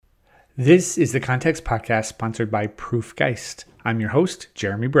This is the Context Podcast sponsored by Proofgeist. I'm your host,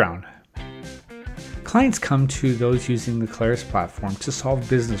 Jeremy Brown. Clients come to those using the Claris platform to solve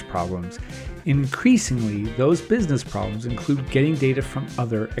business problems. Increasingly, those business problems include getting data from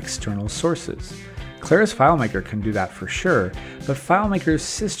other external sources. Claris FileMaker can do that for sure, but FileMaker's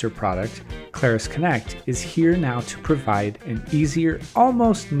sister product, Claris Connect, is here now to provide an easier,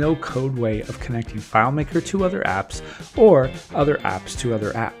 almost no-code way of connecting FileMaker to other apps or other apps to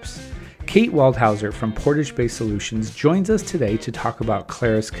other apps. Kate Waldhauser from Portage Bay Solutions joins us today to talk about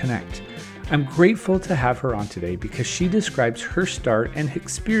Claris Connect. I'm grateful to have her on today because she describes her start and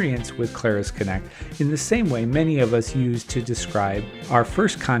experience with Claris Connect in the same way many of us use to describe our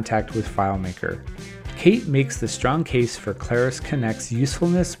first contact with FileMaker. Kate makes the strong case for Claris Connect's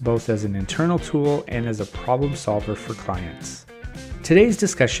usefulness both as an internal tool and as a problem solver for clients. Today's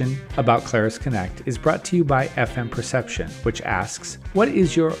discussion about Claris Connect is brought to you by FM Perception, which asks, what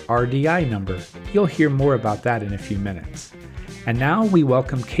is your RDI number? You'll hear more about that in a few minutes. And now we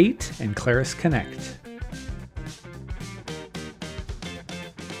welcome Kate and Claris Connect.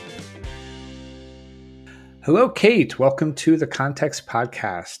 Hello, Kate. Welcome to the Context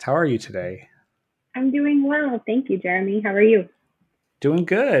Podcast. How are you today? I'm doing well. Thank you, Jeremy. How are you? Doing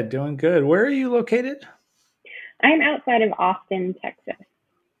good. Where are you located? I'm outside of Austin, Texas.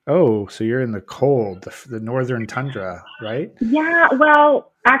 Oh, so you're in the cold, the northern tundra, right? Yeah,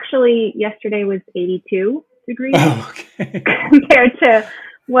 well, actually, yesterday was 82 degrees okay. compared to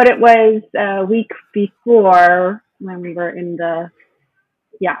what it was a week before when we were in the,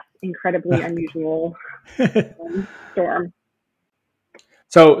 incredibly unusual storm.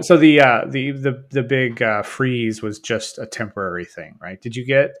 So the big freeze was just a temporary thing, right? Did you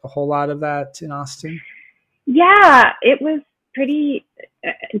get a whole lot of that in Austin? Yeah, it was pretty,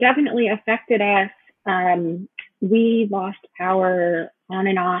 definitely affected us. We lost power on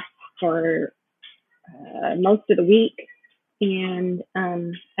and off for most of the week. And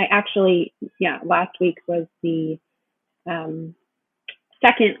last week was the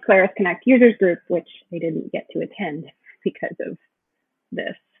second Claris Connect users group, which I didn't get to attend because of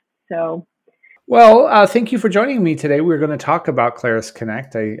this. So, well, thank you for joining me today. We're going to talk about Claris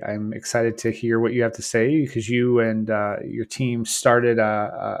Connect. I'm excited to hear what you have to say because you and your team started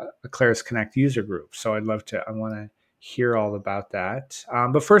a Claris Connect user group. So I want to hear all about that.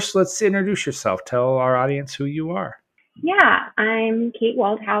 But first, let's introduce yourself. Tell our audience who you are. Yeah, I'm Kate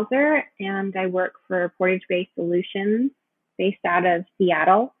Waldhauser, and I work for Portage Bay Solutions based out of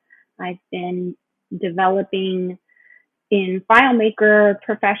Seattle. I've been developing in FileMaker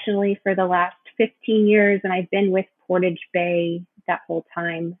professionally for the last 15 years, and I've been with Portage Bay that whole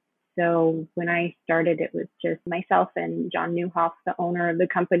time. So when I started, it was just myself and John Newhoff, the owner of the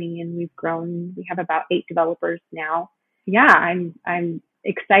company, and we've grown. We have about 8 developers now. Yeah, I'm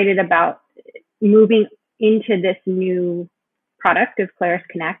excited about moving into this new product of Claris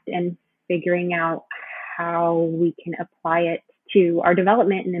Connect and figuring out how we can apply it to our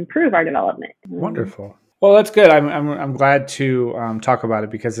development and improve our development. Wonderful. Well, that's good. I'm glad to talk about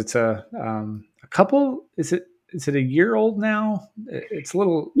it because it's a couple. Is it a year old now? It's a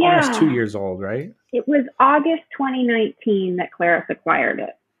little almost 2 years old, right? It was August 2019 that Claris acquired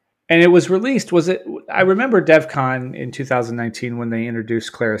it. And it was released. Was it? I remember DevCon in 2019 when they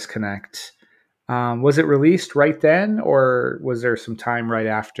introduced Claris Connect. Was it released right then, or was there some time right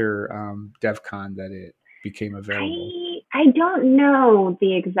after DevCon that it became available? I don't know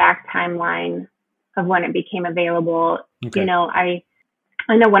the exact timeline of when it became available. Okay. You know, I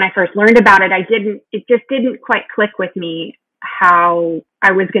know when I first learned about it, it just didn't quite click with me how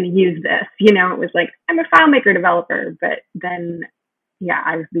I was going to use this. You know, it was like, I'm a FileMaker developer, but then,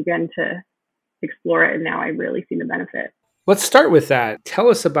 I've begun to explore it and now I really see the benefit. Let's start with that. Tell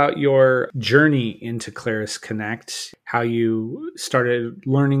us about your journey into Claris Connect, how you started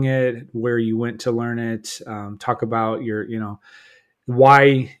learning it, where you went to learn it. Talk about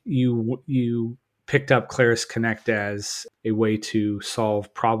why you picked up Claris Connect as a way to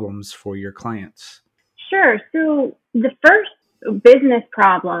solve problems for your clients. Sure. So the first business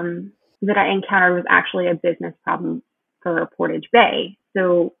problem that I encountered was actually a business problem for Portage Bay.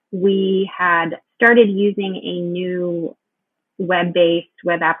 So we had started using a new web-based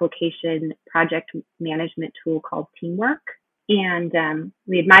web application project management tool called Teamwork. And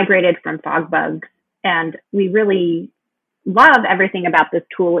we had migrated from FogBugs, and we really love everything about this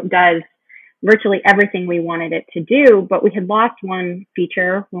tool. It does virtually everything we wanted it to do, but we had lost one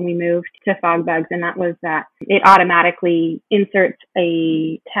feature when we moved to FogBugs, and that was that it automatically inserts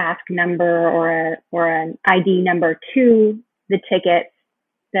a task number or an ID number to the ticket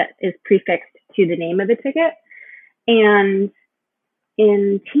that is prefixed to the name of the ticket. And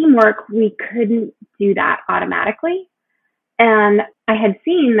in teamwork, we couldn't do that automatically. And I had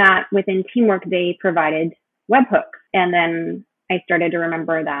seen that within teamwork, they provided webhooks. And then I started to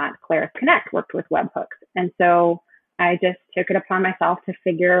remember that Claris Connect worked with webhooks. And so I just took it upon myself to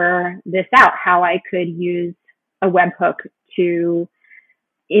figure this out, how I could use a webhook to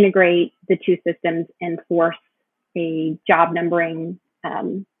integrate the two systems and force a job numbering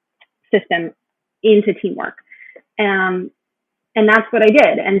system into teamwork. And that's what I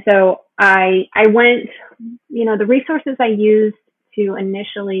did. And so I went, the resources I used to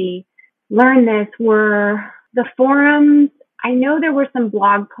initially learn this were the forums. I know there were some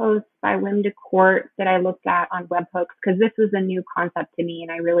blog posts by Wim de Court that I looked at on webhooks because this was a new concept to me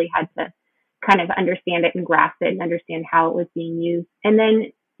and I really had to kind of understand it and grasp it and understand how it was being used. And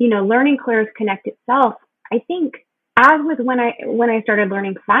then, learning Claris Connect itself, I think as with when I started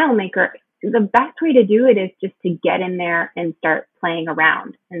learning FileMaker, the best way to do it is just to get in there and start playing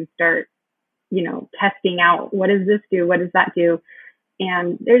around and start, testing out, what does this do? What does that do?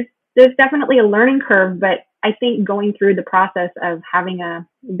 And there's definitely a learning curve, but I think going through the process of having a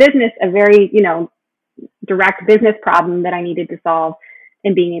very, direct business problem that I needed to solve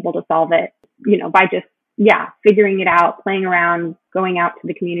and being able to solve it, by just, figuring it out, playing around, going out to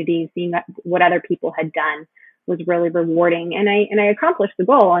the community, seeing what other people had done was really rewarding. And I accomplished the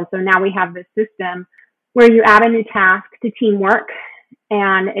goal. And so now we have this system where you add a new task to teamwork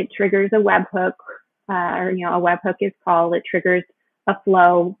and it triggers a webhook, a webhook is called. It triggers a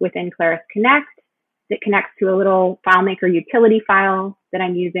flow within Claris Connect that connects to a little FileMaker utility file that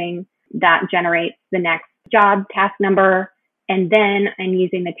I'm using that generates the next job task number. And then I'm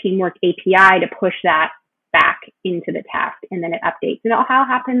using the Teamwork API to push that back into the task, and then it updates. And it all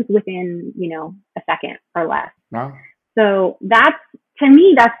happens within, a second or less. Wow. So to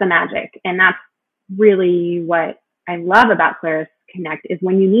me, that's the magic. And that's really what I love about Claris Connect is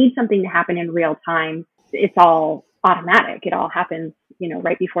when you need something to happen in real time, it's all automatic. It all happens,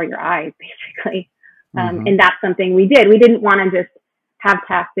 right before your eyes, basically. And that's something we did. We didn't want to just have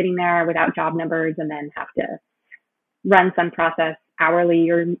tasks sitting there without job numbers and then have to run some process hourly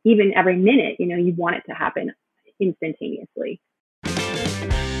or even every minute. You want it to happen instantaneously.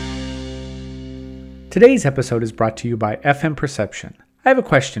 Today's episode is brought to you by FM Perception. I have a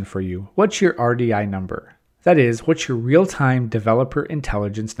question for you. What's your RDI number? That is, what's your real-time developer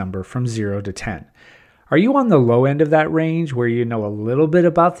intelligence number from 0 to 10? Are you on the low end of that range where you know a little bit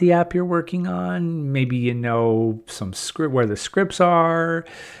about the app you're working on? Maybe you know some script, where the scripts are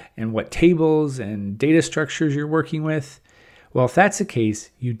and what tables and data structures you're working with? Well, if that's the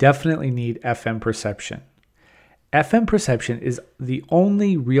case, you definitely need FM Perception. FM Perception is the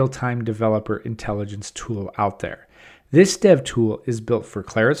only real-time developer intelligence tool out there. This dev tool is built for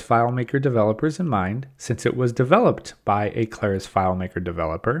Claris FileMaker developers in mind, since it was developed by a Claris FileMaker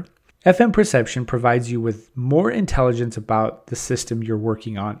developer. FM Perception provides you with more intelligence about the system you're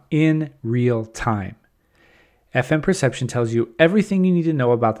working on in real time. FM Perception tells you everything you need to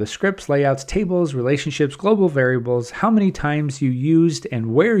know about the scripts, layouts, tables, relationships, global variables, how many times you used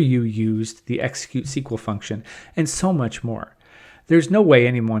and where you used the execute SQL function, and so much more. There's no way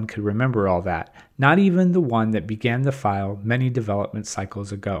anyone could remember all that, not even the one that began the file many development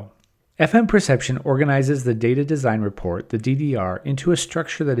cycles ago. FM Perception organizes the data design report, the DDR, into a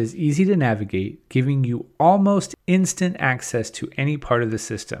structure that is easy to navigate, giving you almost instant access to any part of the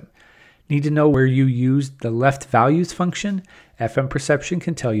system. Need to know where you used the left values function? FM Perception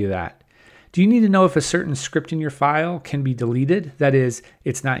can tell you that. Do you need to know if a certain script in your file can be deleted? That is,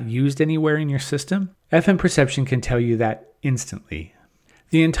 it's not used anywhere in your system? FM Perception can tell you that instantly.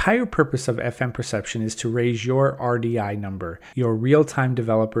 The entire purpose of FM Perception is to raise your RDI number, your real-time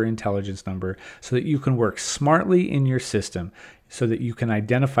developer intelligence number, so that you can work smartly in your system, so that you can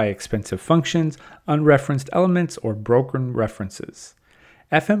identify expensive functions, unreferenced elements, or broken references.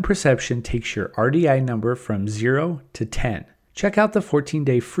 FM Perception takes your RDI number from 0 to 10. Check out the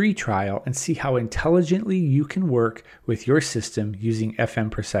 14-day free trial and see how intelligently you can work with your system using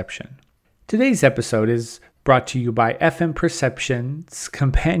FM Perception. Today's episode is brought to you by FM Perception's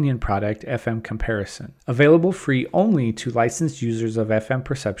companion product, FM Comparison. Available free only to licensed users of FM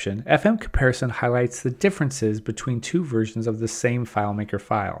Perception, FM Comparison highlights the differences between two versions of the same FileMaker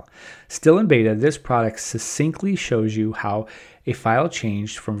file. Still in beta, this product succinctly shows you how a file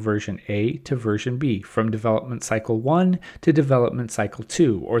changed from version A to version B, from development cycle 1 to development cycle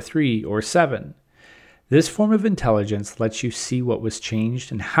 2 or 3 or 7. This form of intelligence lets you see what was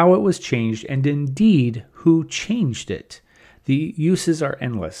changed and how it was changed, and indeed who changed it. The uses are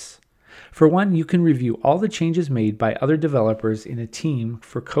endless. For one, you can review all the changes made by other developers in a team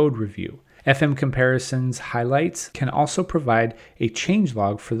for code review. FM Comparison's highlights can also provide a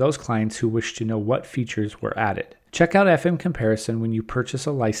changelog for those clients who wish to know what features were added. Check out FM Comparison when you purchase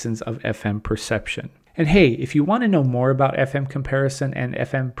a license of FM Perception. And hey, if you want to know more about FM Comparison and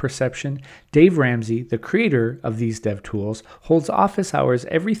FM Perception, Dave Ramsey, the creator of these dev tools, holds office hours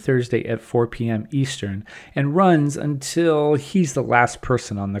every Thursday at 4 p.m. Eastern and runs until he's the last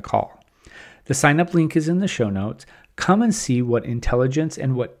person on the call. The sign-up link is in the show notes. Come and see what intelligence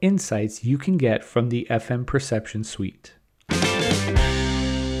and what insights you can get from the FM Perception suite.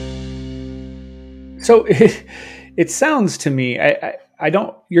 So it sounds to me, I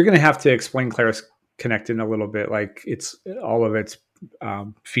don't, you're going to have to explain Claris Connect in a little bit, like it's all of its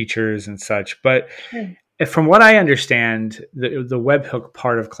features and such. But from what I understand, the webhook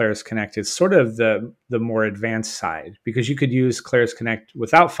part of Claris Connect is sort of the more advanced side, because you could use Claris Connect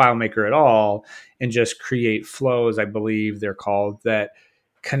without FileMaker at all and just create flows, I believe they're called, that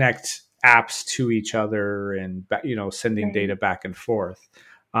connect apps to each other and, sending data back and forth.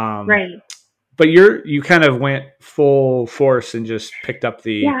 Right. But you kind of went full force and just picked up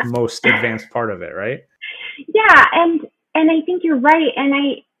the most advanced part of it, right? Yeah, and I think you're right. And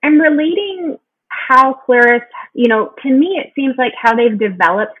I'm relating how Claris, to me, it seems like how they've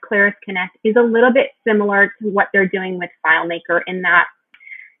developed Claris Connect is a little bit similar to what they're doing with FileMaker, in that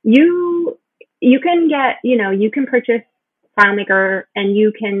you can get, you can purchase FileMaker and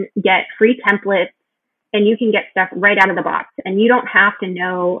you can get free templates and you can get stuff right out of the box. And you don't have to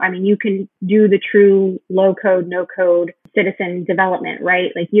know, you can do the true low code, no code citizen development,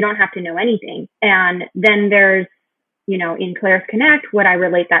 right? Like you don't have to know anything. And then there's, in Claris Connect, what I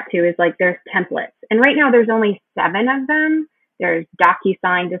relate that to is like there's templates. And right now there's only 7 of them. There's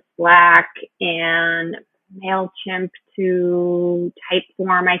DocuSign to Slack and MailChimp to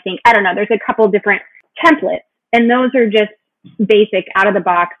Typeform, I think. I don't know. There's a couple different templates. And those are just basic out of the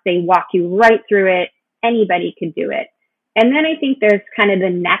box. They walk you right through it. Anybody could do it. And then I think there's kind of the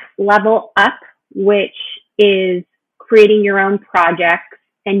next level up, which is creating your own projects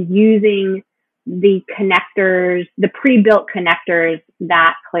and using the connectors, the pre-built connectors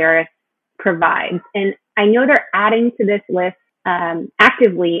that Claris provides. And I know they're adding to this list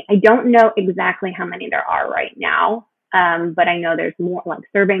actively. I don't know exactly how many there are right now, but I know there's more, like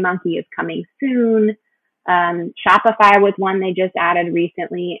SurveyMonkey is coming soon. Shopify was one they just added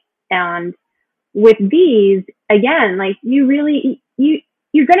recently. And with these, again, like you're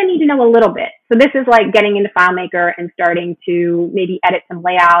going to need to know a little bit. So this is like getting into FileMaker and starting to maybe edit some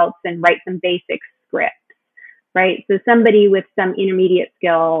layouts and write some basic scripts, right? So somebody with some intermediate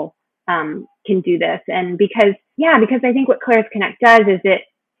skill can do this. And because I think what Claris Connect does is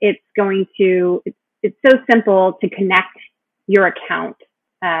it's so simple to connect your account,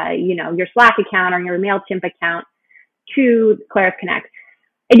 your Slack account or your MailChimp account to Claris Connect.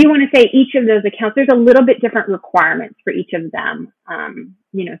 I do want to say each of those accounts, there's a little bit different requirements for each of them.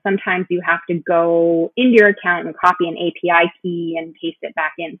 Sometimes you have to go into your account and copy an API key and paste it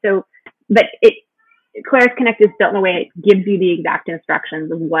back in. So, but Claris Connect is built in a way it gives you the exact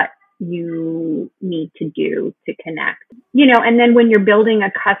instructions of what you need to do to connect. And then when you're building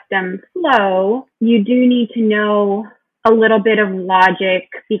a custom flow, you do need to know a little bit of logic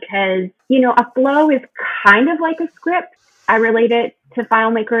because, a flow is kind of like a script. I relate it to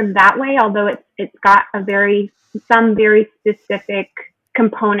FileMaker that way, although it's got some very specific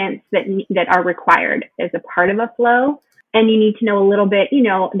components that are required as a part of a flow. And you need to know a little bit,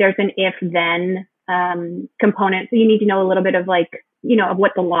 there's an if-then component. So you need to know a little bit of of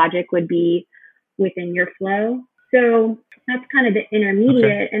what the logic would be within your flow. So that's kind of the intermediate.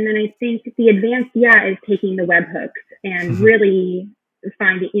 Okay. And then I think the advanced, is taking the webhooks and really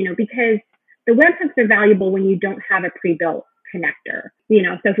find it, because the webhooks are valuable when you don't have a pre-built connector.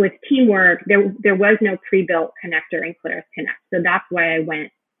 So with teamwork, there was no pre-built connector in Claris Connect. So that's why I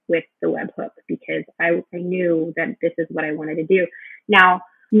went with the webhook, because I knew that this is what I wanted to do. Now,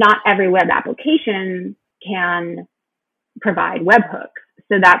 not every web application can provide webhooks.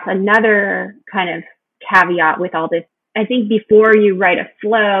 So that's another kind of caveat with all this. I think before you write a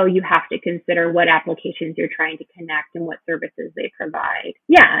flow, you have to consider what applications you're trying to connect and what services they provide.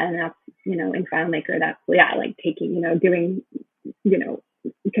 Yeah, and that's, in FileMaker, that's, like taking, doing,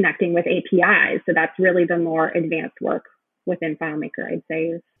 connecting with APIs. So that's really the more advanced work within FileMaker, I'd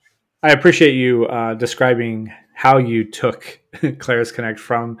say. I appreciate you describing how you took Claris Connect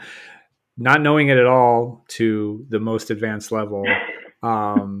from not knowing it at all to the most advanced level.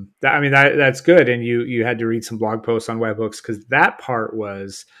 That's good. And you had to read some blog posts on webhooks because that part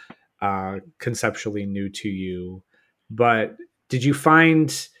was conceptually new to you. But did you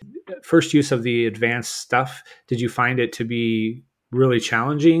find first use of the advanced stuff? Did you find it to be really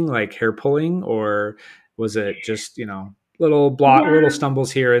challenging, like hair pulling, or was it just, little Yeah.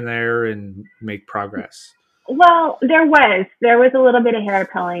 stumbles here and there and make progress? Well, there was a little bit of hair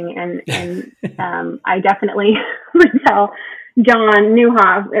pulling, and I definitely would tell John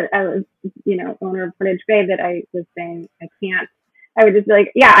Newhoff, I was, owner of Portage Bay, that I was saying I can't. I would just be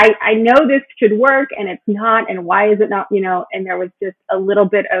like, yeah, I know this should work, and it's not, and why is it not? And there was just a little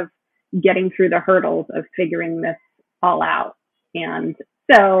bit of getting through the hurdles of figuring this all out, and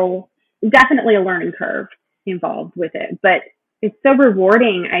so definitely a learning curve involved with it, but it's so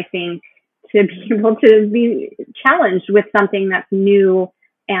rewarding, I think, to be able to be challenged with something that's new.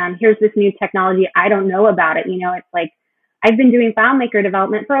 And here's this new technology. I don't know about it. It's like I've been doing FileMaker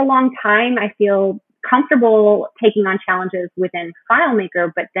development for a long time. I feel comfortable taking on challenges within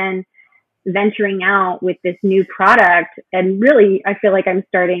FileMaker, but then venturing out with this new product. And really, I feel like I'm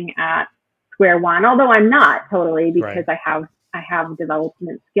starting at square one, although I'm not totally, because Right. I have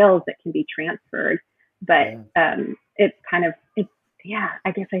development skills that can be transferred. But yeah, I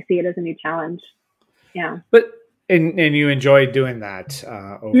guess I see it as a new challenge. Yeah. But and you enjoyed doing that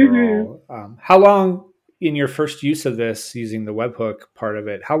hmm overall. How long in your first use of this, using the webhook part of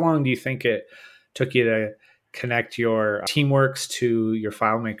it, how long do you think it took you to connect your Teamworks to your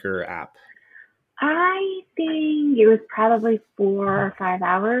FileMaker app? I think it was probably 4 or 5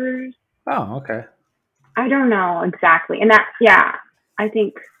 hours. Oh, okay. I don't know exactly. And yeah, I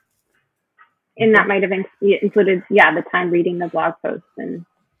think, and Okay. that might have included, yeah, the time reading the blog posts and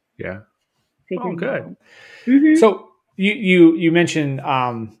Yeah. Oh, figuring it good. out. hmm So you mentioned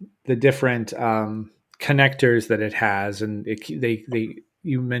the different connectors that it has, and they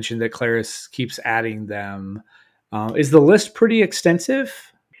you mentioned that Claris keeps adding them. Is the list pretty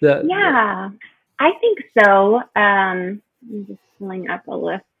extensive? The Yeah, I think so. I'm just pulling up a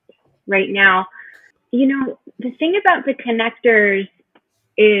list right now. The thing about the connectors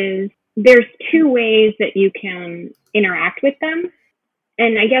is there's two ways that you can interact with them.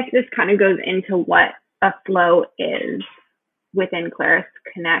 And I guess this kind of goes into what a flow is within Claris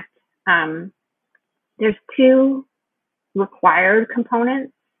Connect. Um, there's two required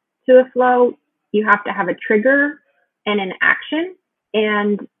components to a flow. You have to have a trigger and an action.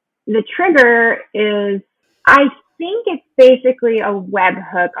 And the trigger is, I think it's basically a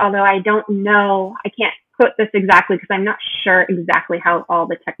webhook, although I don't know, I can't put this exactly because I'm not sure exactly how all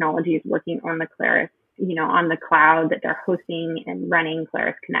the technology is working on the Claris, on the cloud that they're hosting and running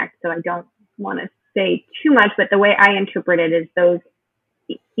Claris Connect. So I don't want to say too much, but the way I interpret it is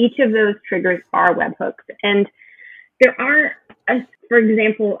each of those triggers are webhooks. And there are, for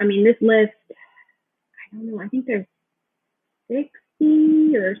example, I mean, this list, I don't know, I think there's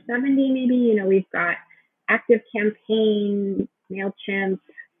 60 or 70 maybe. We've got Active Campaign, MailChimp,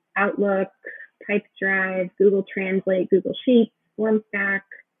 Outlook, Pipedrive, Google Translate, Google Sheets, FormStack,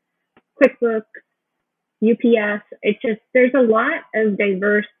 QuickBooks, UPS. There's a lot of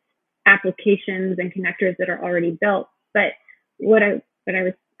diverse applications and connectors that are already built. But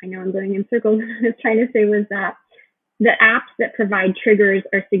I know I'm going in circles, I was trying to say was that the apps that provide triggers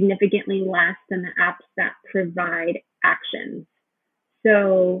are significantly less than the apps that provide actions.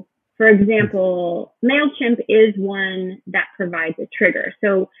 So, for example, MailChimp is one that provides a trigger.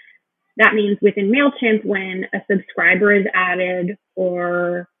 So that means within MailChimp, when a subscriber is added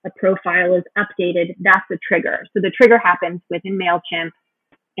or a profile is updated, that's a trigger. So the trigger happens within MailChimp,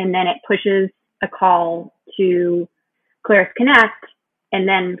 and then it pushes a call to Claris Connect. And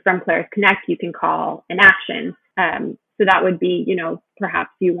then from Claris Connect, you can call an action. So that would be, perhaps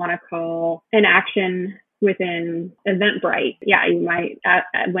you want to call an action within Eventbrite. Yeah, you might,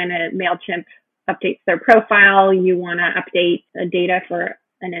 when a MailChimp updates their profile, you want to update the data for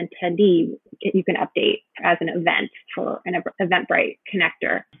an attendee. You can update as an event for an Eventbrite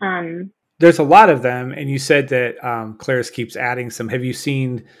connector. There's a lot of them, and you said that Claris keeps adding some. Have you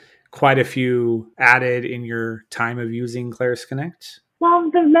seen quite a few added in your time of using Claris Connect?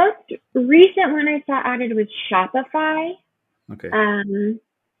 Well, the most recent one I saw added was Shopify. Okay. And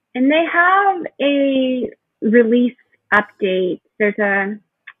they have a release update. There's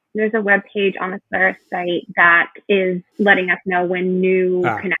a web page on the Claris site that is letting us know when new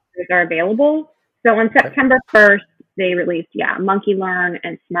connectors are available. So on September 1st, they released, Monkey Learn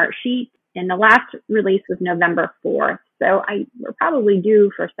and Smartsheet. And the last release was November 4th. So we're probably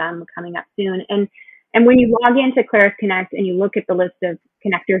due for some coming up soon. And when you log into Claris Connect and you look at the list of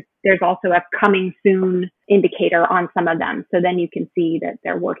connectors, there's also a coming soon indicator on some of them. So then you can see that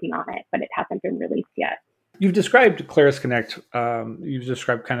they're working on it, but it hasn't been released yet. You've described Claris Connect. You've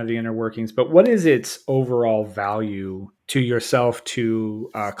described kind of the inner workings, but what is its overall value to yourself,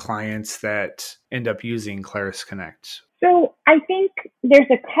 to clients that end up using Claris Connect? So I think there's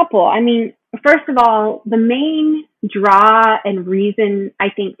a couple. I mean, first of all, the main draw and reason I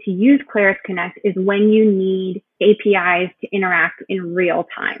think to use Claris Connect is when you need APIs to interact in real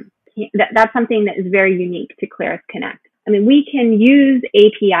time. That's something that is very unique to Claris Connect. I mean, we can use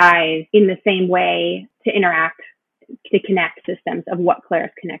APIs in the same way to interact, to connect systems of what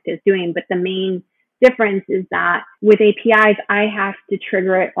Claris Connect is doing. But the main difference is that with APIs, I have to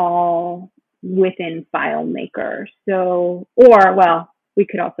trigger it all within FileMaker. So, or well, we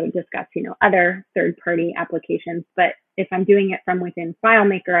could also discuss, other third-party applications. But if I'm doing it from within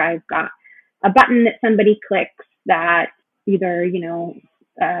FileMaker, I've got a button that somebody clicks that either,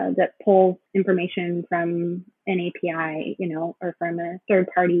 that pulls information from an API, or from a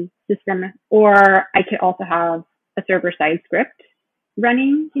third-party system. Or I could also have a server-side script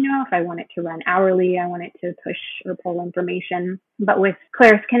running, if I want it to run hourly, I want it to push or pull information. But with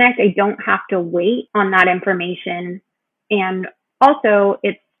Claris Connect, I don't have to wait on that information. And also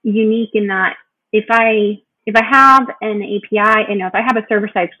it's unique in that if I have an API, if I have a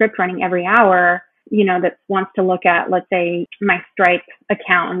server-side script running every hour, that wants to look at, let's say, my Stripe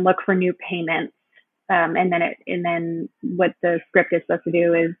account and look for new payments, and then what the script is supposed to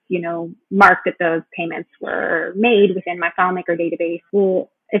do is, mark that those payments were made within my FileMaker database.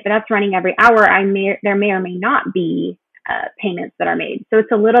 Well, if that's running every hour, there may or may not be payments that are made. So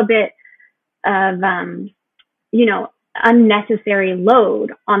it's a little bit of, unnecessary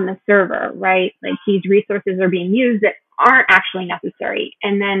load on the server, right? Like these resources are being used that aren't actually necessary.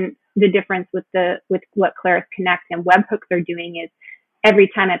 And then the difference with what Claris Connect and webhooks are doing is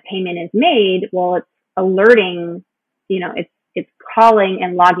every time a payment is made, well, it's alerting, it's calling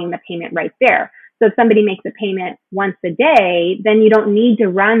and logging the payment right there. So if somebody makes a payment once a day, then you don't need to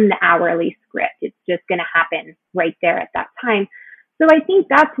run the hourly script. It's just going to happen right there at that time. So I think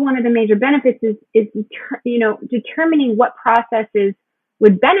that's one of the major benefits is determining what processes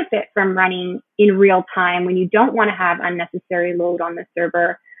would benefit from running in real time when you don't want to have unnecessary load on the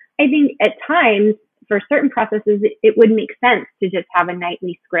server. I think at times for certain processes, it would make sense to just have a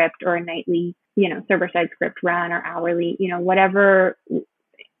nightly script or a nightly, server-side script run or hourly, whatever.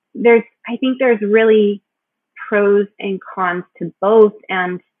 I think there's really pros and cons to both.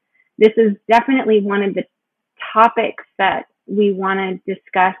 And this is definitely one of the topics that we want to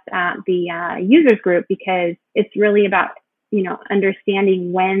discuss at the users group, because it's really about,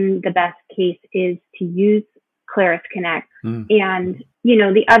 understanding when the best case is to use Claris Connect. And,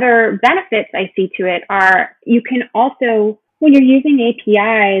 the other benefits I see to it are you can also, when you're using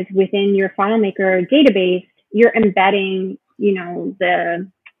APIs within your FileMaker database, you're embedding, the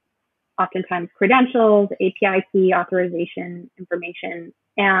oftentimes credentials, API key, authorization information.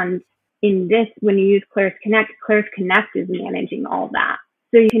 And in this, when you use Claris Connect is managing all that.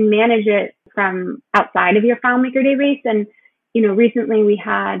 So you can manage it from outside of your FileMaker database. And, recently we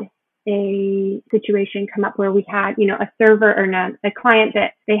had a situation come up where we had, a server or a client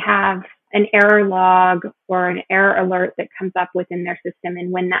that they have an error log or an error alert that comes up within their system.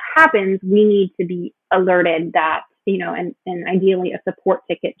 And when that happens, we need to be alerted that, and ideally a support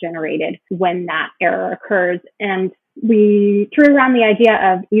ticket generated when that error occurs. And we threw around the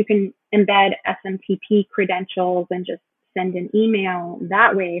idea of you can embed SMTP credentials and just send an email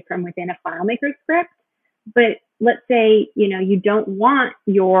that way from within a FileMaker script. But let's say, you don't want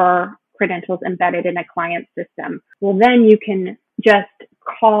your credentials embedded in a client system. Well, then you can just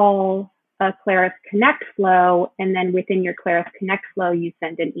call a Claris Connect flow, and then within your Claris Connect flow, you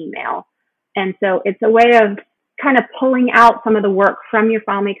send an email. And so it's a way of kind of pulling out some of the work from your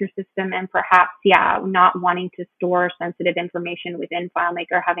FileMaker system and perhaps, not wanting to store sensitive information within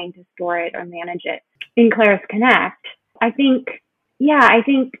FileMaker, having to store it or manage it in Claris Connect. I think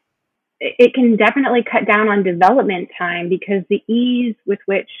it can definitely cut down on development time, because the ease with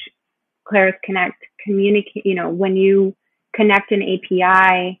which Claris Connect communicate, when you connect an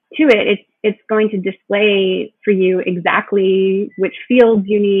API to it, it's going to display for you exactly which fields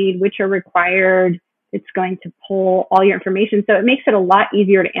you need, which are required. It's going to pull all your information. So it makes it a lot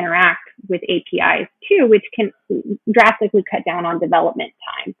easier to interact with APIs too, which can drastically cut down on development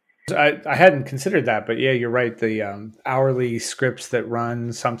time. I hadn't considered that, but yeah, you're right. The hourly scripts that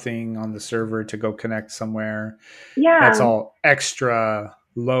run something on the server to go connect somewhere, that's all extra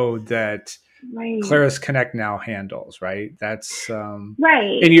load that Claris Connect now handles, right? That's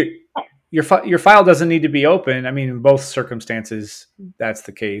right. And your file doesn't need to be open. I mean, in both circumstances, that's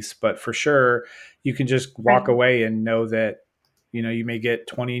the case. But for sure, you can just walk away and know that you may get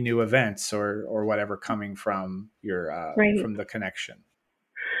 20 new events or whatever coming from your from the connection.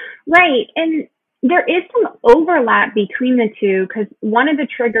 Right. And there is some overlap between the two, because one of the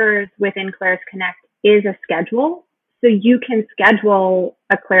triggers within Claris Connect is a schedule. So you can schedule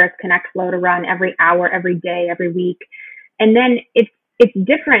a Claris Connect flow to run every hour, every day, every week. And then it's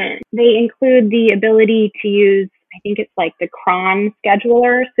different. They include the ability to use, I think it's like the cron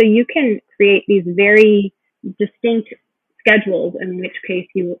scheduler. So you can create these very distinct schedules in which case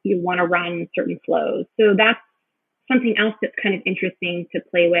you want to run certain flows. So that's something else that's kind of interesting to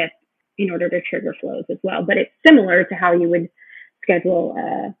play with in order to trigger flows as well. But it's similar to how you would schedule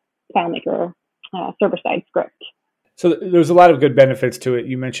a FileMaker server-side script. So there's a lot of good benefits to it.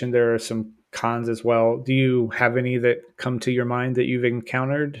 You mentioned there are some cons as well. Do you have any that come to your mind that you've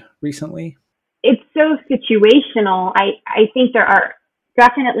encountered recently? It's so situational. I think there are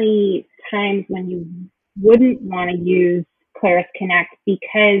definitely times when you wouldn't want to use Claris Connect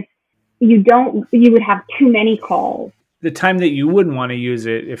because you would have too many calls. The time that you wouldn't want to use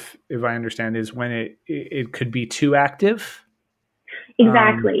it, if I understand, is when it could be too active.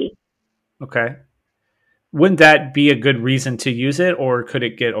 Exactly. Okay. Wouldn't that be a good reason to use it, or could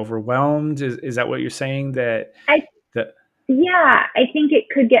it get overwhelmed? Is that what you're saying? Yeah, I think it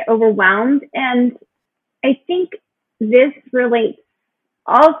could get overwhelmed. And I think this relates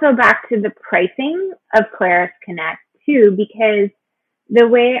also back to the pricing of Claris Connect too, because the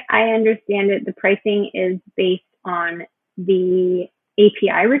way I understand it, the pricing is based on the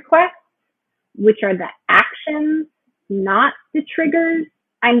API requests, which are the actions, not the triggers.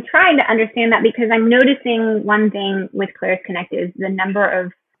 I'm trying to understand that because I'm noticing one thing with Claris Connect is the number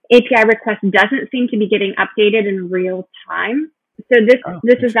of API requests doesn't seem to be getting updated in real time. So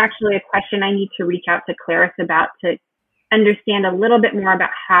this is actually a question I need to reach out to Claris about to understand a little bit more about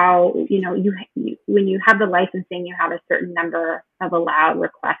how, you when you have the licensing, you have a certain number of allowed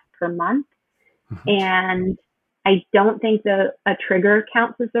requests per month. Mm-hmm. And I don't think a trigger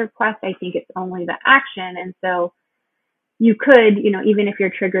counts as a request. I think it's only the action. And so you could, even if your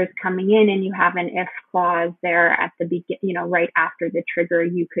trigger is coming in and you have an if clause there at the beginning, right after the trigger,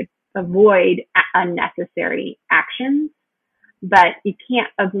 you could avoid unnecessary actions, but you can't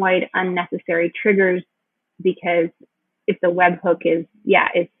avoid unnecessary triggers because if the webhook is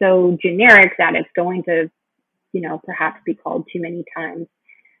so generic that it's going to, perhaps be called too many times,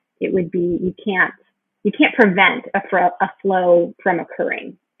 it would be, you can't prevent a flow from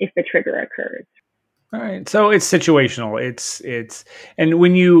occurring if the trigger occurs. All right. So it's situational. And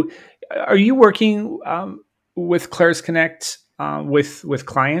are you working with Claris Connect with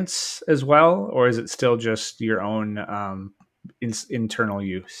clients as well, or is it still just your own internal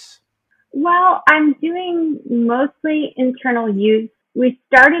use? Well, I'm doing mostly internal use. We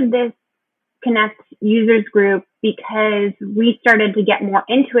started this Connect users group because we started to get more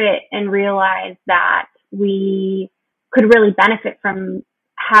into it and realize that we could really benefit from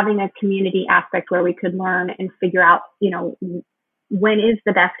having a community aspect where we could learn and figure out, when is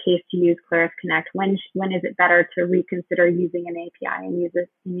the best case to use Claris Connect? When is it better to reconsider using an API and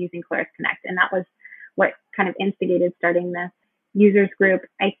using Claris Connect? And that was what kind of instigated starting this users group.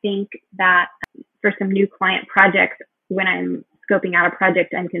 I think that for some new client projects, when I'm scoping out a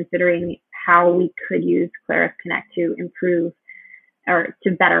project, I'm considering how we could use Claris Connect to improve or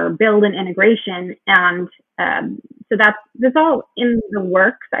to better build an integration. And so that's all in the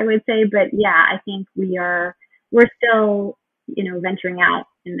works, I would say. But yeah, I think we're still, venturing out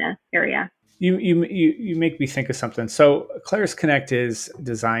in this area. You make me think of something. So Claris Connect is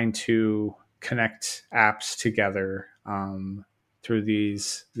designed to connect apps together through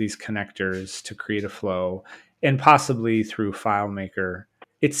these connectors to create a flow, and possibly through FileMaker.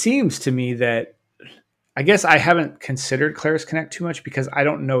 It seems to me that, I guess I haven't considered Claris Connect too much because I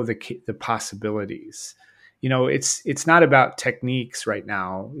don't know the possibilities. It's not about techniques right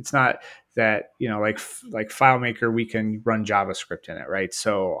now. It's not that, like FileMaker, we can run JavaScript in it, right?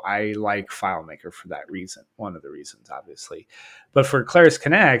 So I like FileMaker for that reason, one of the reasons, obviously. But for Claris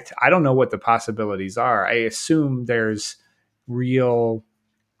Connect, I don't know what the possibilities are. I assume there's real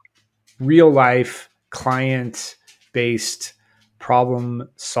life client-based problem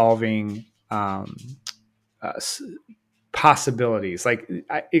solving possibilities. Like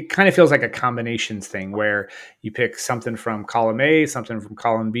it kind of feels like a combinations thing where you pick something from column A, something from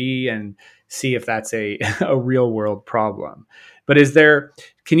column B, and see if that's a real world problem. But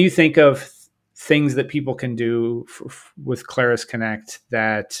can you think of things that people can do with Claris Connect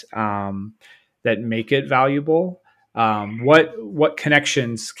that make it valuable? What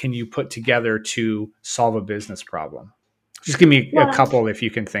connections can you put together to solve a business problem? Just give me a couple if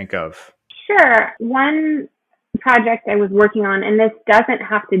you can think of. Sure. One project I was working on, and this doesn't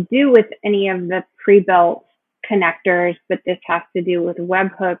have to do with any of the pre-built connectors, but this has to do with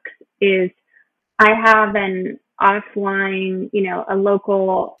webhooks, is I have an offline, a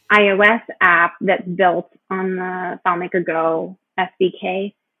local iOS app that's built on the FileMaker Go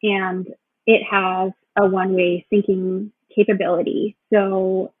SDK, and it has a one-way syncing capability.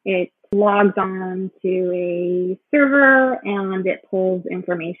 So it logs on to a server and it pulls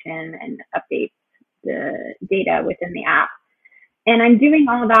information and updates the data within the app. And I'm doing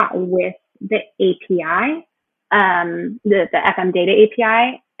all that with the API, the FM data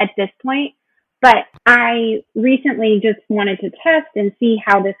API at this point. But I recently just wanted to test and see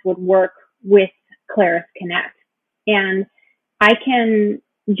how this would work with Claris Connect. And I can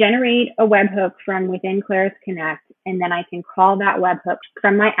generate a webhook from within Claris Connect, and then I can call that webhook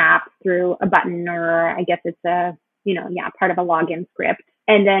from my app through a button, or I guess it's part of a login script.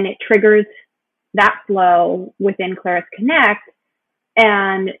 And then it triggers that flow within Claris Connect.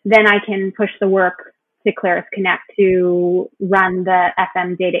 And then I can push the work to Claris Connect to run the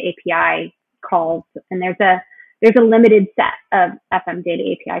FM data API calls. And there's a limited set of FM data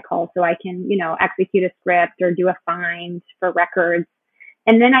API calls. So I can, execute a script or do a find for records.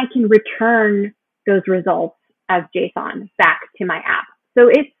 And then I can return those results as JSON back to my app. So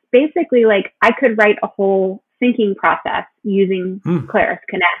it's basically like I could write a whole syncing process using Claris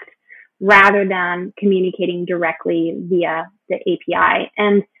Connect rather than communicating directly via the API.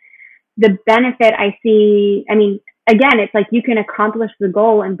 And the benefit I see, again, it's like you can accomplish the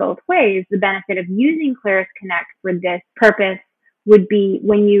goal in both ways. The benefit of using Claris Connect for this purpose would be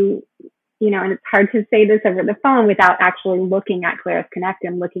when and it's hard to say this over the phone without actually looking at Claris Connect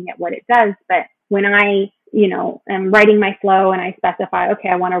and looking at what it does. But when I, am writing my flow and I specify, okay,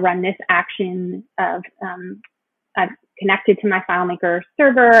 I want to run this action of, I've connected to my FileMaker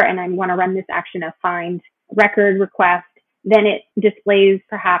server and I want to run this action of find record request, then it displays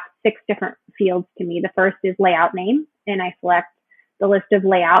perhaps 6 different fields to me. The first is layout name, and I select the list of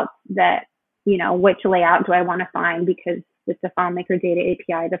layouts that, which layout do I want to find, because with the FileMaker data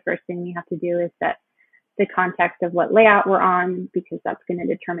API, the first thing we have to do is set the context of what layout we're on, because that's going to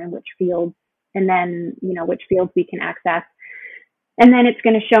determine which fields, and then, which fields we can access. And then it's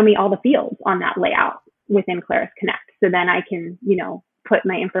going to show me all the fields on that layout within Claris Connect. So then I can, put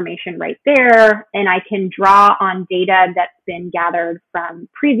my information right there, and I can draw on data that's been gathered from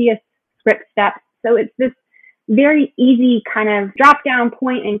previous script steps. So it's this very easy kind of drop down,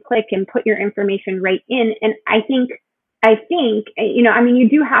 point and click, and put your information right in. And I think, you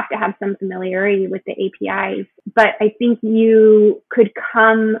do have to have some familiarity with the APIs, but I think you could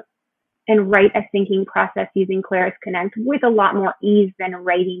come and write a syncing process using Claris Connect with a lot more ease than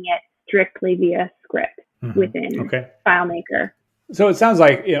writing it strictly via script within FileMaker. So it sounds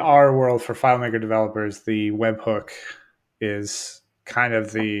like in our world for FileMaker developers, the webhook is kind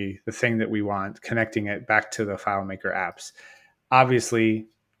of the thing that we want, connecting it back to the FileMaker apps. Obviously,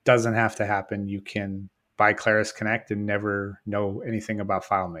 doesn't have to happen. You can buy Claris Connect and never know anything about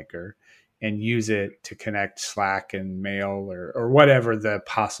FileMaker and use it to connect Slack and Mail or whatever the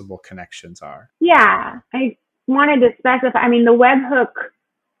possible connections are. Yeah, I wanted to specify, the webhook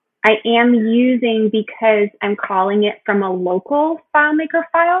I am using because I'm calling it from a local FileMaker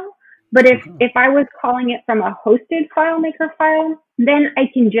file. But if I was calling it from a hosted FileMaker file, then I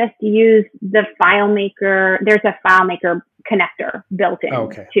can just use the FileMaker. There's a FileMaker connector built in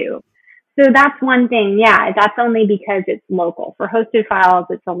too. So that's one thing. Yeah, that's only because it's local. For hosted files,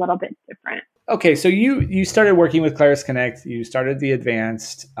 it's a little bit different. Okay, so you started working with Claris Connect. You started the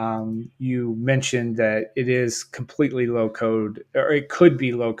advanced. You mentioned that it is completely low code, or it could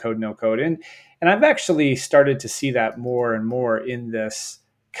be low code, no code. And I've actually started to see that more and more in this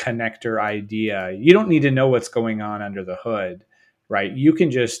connector idea. You don't need to know what's going on under the hood, right? You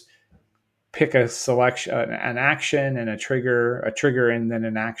can just pick a selection, an action and a trigger and then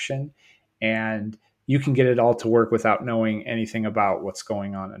an action, and you can get it all to work without knowing anything about what's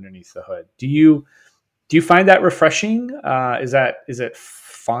going on underneath the hood. Do you find that refreshing? Is it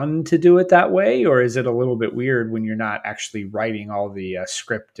fun to do it that way, or is it a little bit weird when you're not actually writing all the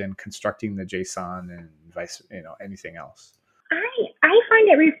script and constructing the JSON and anything else? I find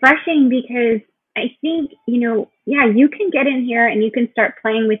it refreshing because I think, you can get in here and you can start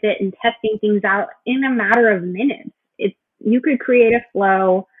playing with it and testing things out in a matter of minutes. You could create a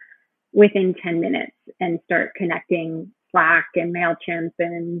flow within 10 minutes and start connecting Slack and MailChimp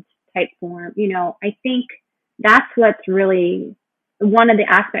and Typeform. I think that's what's really one of the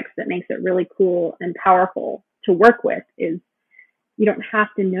aspects that makes it really cool and powerful to work with, is you don't have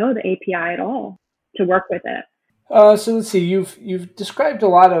to know the API at all to work with it. So let's see. You've described a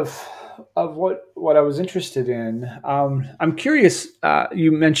lot of of what I was interested in. I'm curious.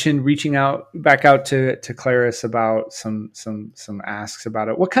 You mentioned reaching back out to Claris about some asks about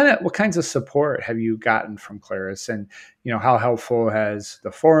it. What kinds of support have you gotten from Claris, and how helpful has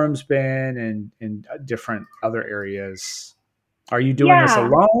the forums been, and in different other areas? Are you doing this Yeah.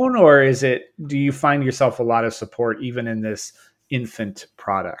 alone, or do you find yourself a lot of support even in this infant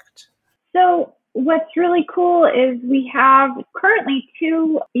product? So what's really cool is we have currently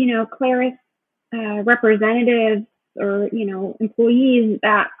two, Claris representatives or, employees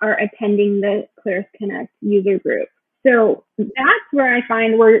that are attending the Claris Connect user group. So that's where I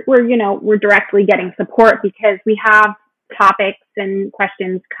find we're directly getting support because we have topics and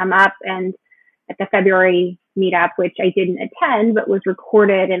questions come up. And at the February meetup, which I didn't attend but was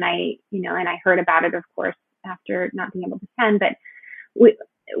recorded, and I heard about it, of course, after not being able to attend. But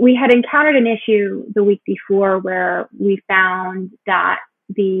we had encountered an issue the week before where we found that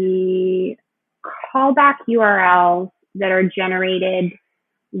the callback URLs that are generated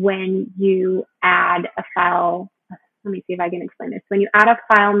when you add a file, let me see if I can explain this. When you add a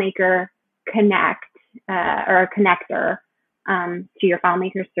FileMaker connect or a connector to your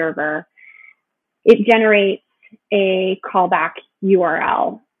FileMaker server, it generates a callback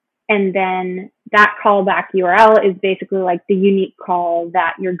URL. And then that callback URL is basically like the unique call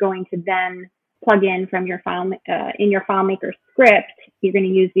that you're going to then plug in from your in your FileMaker script. You're going to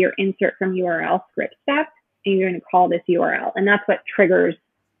use your insert from URL script step, and you're going to call this URL. And that's what triggers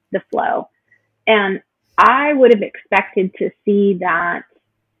the flow. And I would have expected to see that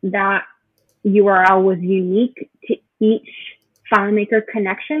URL was unique to each FileMaker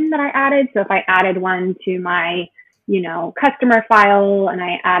connection that I added. So if I added one to my, customer file and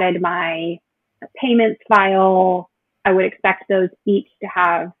I added my payments file, I would expect those each to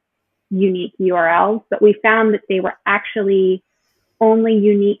have unique URLs, but we found that they were actually only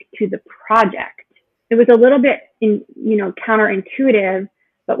unique to the project. It was a little bit, counterintuitive,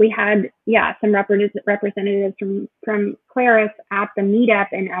 but we had, some representatives from Claris at the meetup,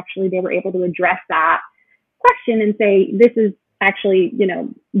 and actually they were able to address that question and say, this is actually,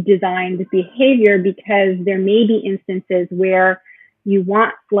 designed behavior because there may be instances where you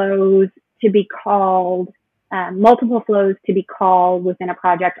want flows to be called, multiple flows to be called within a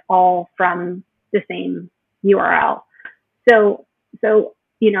project, all from the same URL. So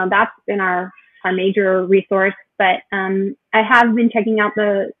that's been our major resource. But I have been checking out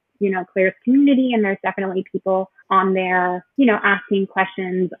the Claris community, and there's definitely people on there, asking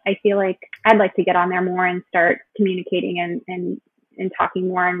questions. I feel like I'd like to get on there more and start communicating and talking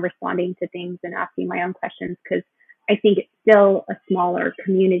more and responding to things and asking my own questions, because I think it's still a smaller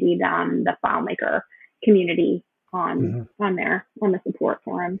community than the FileMaker community on there, on the support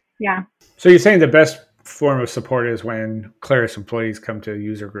forum. Yeah. So you're saying the best form of support is when Claris employees come to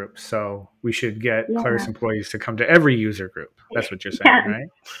user groups. So we should get Claris employees to come to every user group. That's what you're saying, right?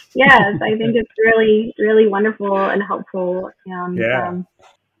 Yes, I think it's really, really wonderful and helpful. And,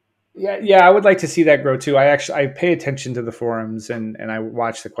 Yeah, I would like to see that grow too. I pay attention to the forums and I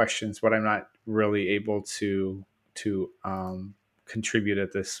watch the questions, but I'm not really able to contribute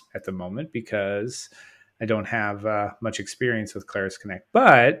at the moment because I don't have much experience with Claris Connect.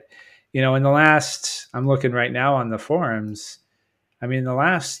 But in the last, I'm looking right now on the forums. I mean, the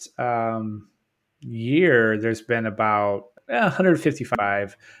last year, there's been about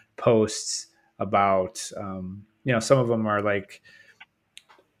 155 posts about, some of them are like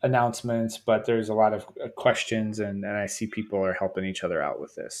announcements, but there's a lot of questions, and I see people are helping each other out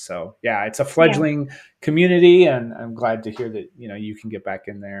with this. So yeah, it's a fledgling community, and I'm glad to hear that you can get back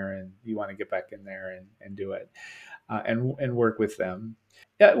in there and you want to get back in there and do it and work with them.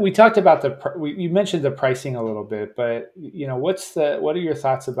 Yeah, we talked about you mentioned the pricing a little bit, but what are your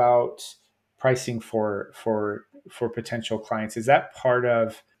thoughts about pricing for potential clients? Is that part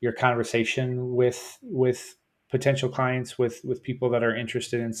of your conversation with potential clients, with people that are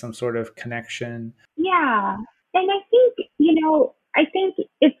interested in some sort of connection? Yeah. And I think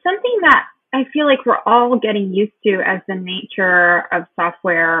it's something that I feel like we're all getting used to as the nature of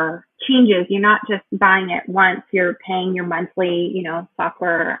software changes. You're not just buying it once, you're paying your monthly,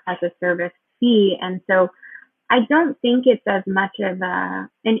 software as a service fee. And so I don't think it's as much of an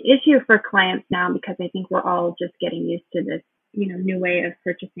issue for clients now, because I think we're all just getting used to this, new way of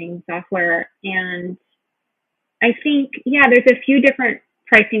purchasing software. And I think, there's a few different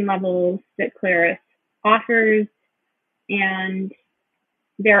pricing levels that Claris offers, and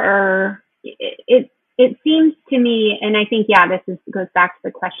it seems to me, and I think, this goes back to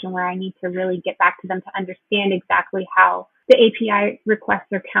the question where I need to really get back to them to understand exactly how the API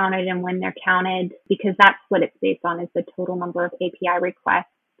requests are counted and when they're counted, because that's what it's based on, is the total number of API requests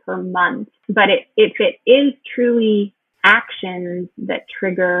per month. But if it is truly actions that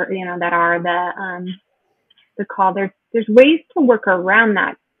trigger, that are the call, there's ways to work around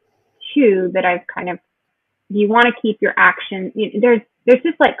that too, that I've kind of, you want to keep your action, there's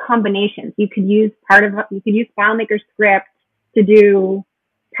just like combinations. You could use FileMaker script to do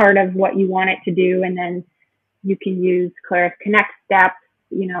part of what you want it to do, and then you can use Claris Connect steps,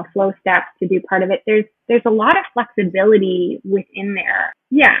 flow steps to do part of it. There's a lot of flexibility within there.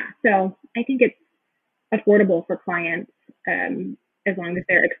 Yeah, so I think it's affordable for clients, as long as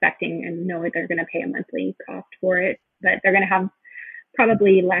they're expecting and know that they're going to pay a monthly cost for it, but they're going to have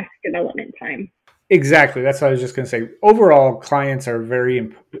probably less development time. Exactly. That's what I was just going to say. Overall, clients are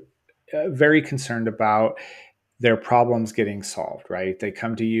very concerned about their problems getting solved, right? They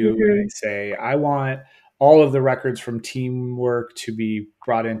come to you and they say, I want all of the records from teamwork to be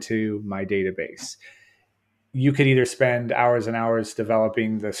brought into my database. You could either spend hours and hours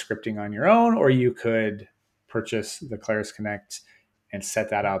developing the scripting on your own, or you could purchase the Claris Connect and set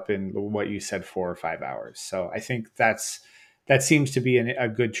that up in what you said, 4 or 5 hours. So I think that seems to be a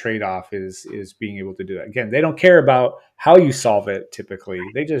good trade-off, is being able to do that. Again, they don't care about how you solve it typically.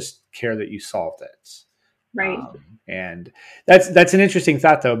 They just care that you solved it. Right. And that's an interesting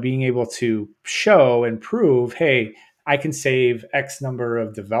thought, though, being able to show and prove, hey, I can save X number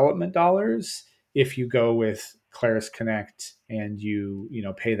of development dollars if you go with Claris Connect and you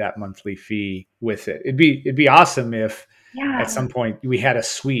pay that monthly fee with it. It'd be awesome if at some point we had a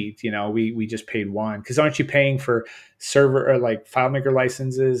suite, we just paid one, because aren't you paying for server or like FileMaker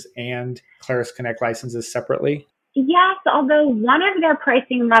licenses and Claris Connect licenses separately? Yes, although one of their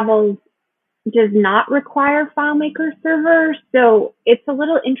pricing levels does not require FileMaker servers, so it's a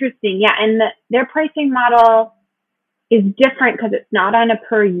little interesting. Yeah, and their pricing model is different because it's not on a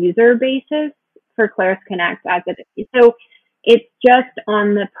per user basis for Claris Connect as it is. So it's just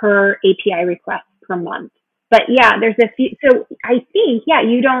on the per API request per month. But yeah, there's a few. So I think,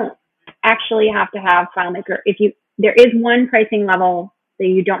 you don't actually have to have FileMaker. There is one pricing level that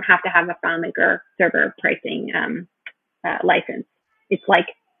you don't have to have a FileMaker server pricing license. It's like,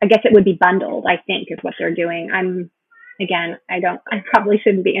 I guess it would be bundled, I think, is what they're doing. I probably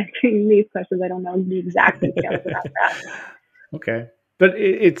shouldn't be answering these questions. I don't know the exact details about that. Okay. But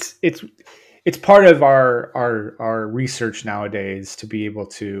it's part of our research nowadays to be able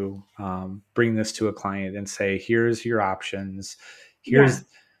to bring this to a client and say, here's your options.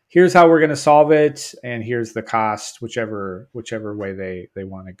 Here's how we're going to solve it. And here's the cost, whichever way they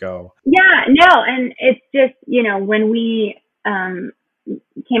want to go. Yeah, no. And it's just, when we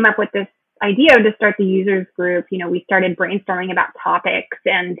came up with this idea to start the users group, we started brainstorming about topics,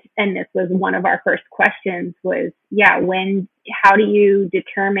 and this was one of our first questions was, how do you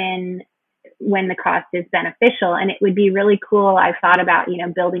determine when the cost is beneficial? And it would be really cool. I thought about,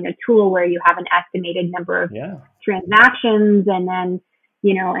 building a tool where you have an estimated number of transactions, and then,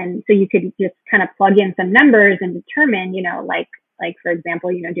 and so you could just kind of plug in some numbers and determine, like for example,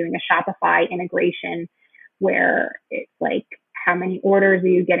 doing a Shopify integration where it's like, how many orders are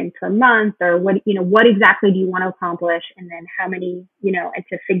you getting per month, or what exactly do you want to accomplish? And then how many, and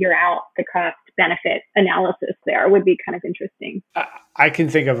to figure out the cost benefit analysis there would be kind of interesting. I can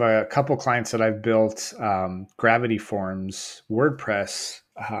think of a couple clients that I've built Gravity Forms WordPress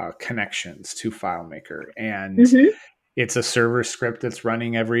connections to FileMaker, and it's a server script that's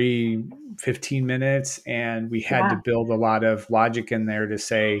running every 15 minutes. And we had to build a lot of logic in there to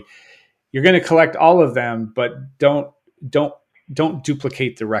say, you're going to collect all of them, but don't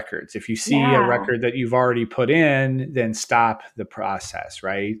duplicate the records. If you see a record that you've already put in, then stop the process,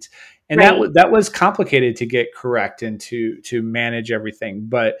 right? And that was complicated to get correct and to manage everything.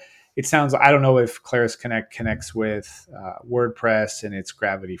 But it sounds, I don't know if Claris Connect connects with WordPress and its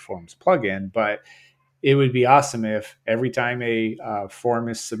Gravity Forms plugin, but it would be awesome if every time a form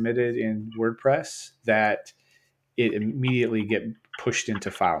is submitted in WordPress, that it immediately get pushed into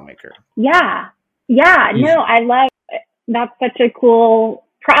FileMaker. Yeah. No, I love. That's such a cool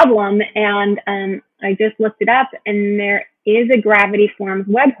problem. And I just looked it up, and there is a Gravity Forms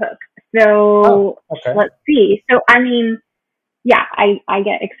webhook. So let's see. So, I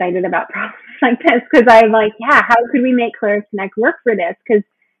get excited about problems like this, because I'm like, how could we make Claris Connect work for this? Because,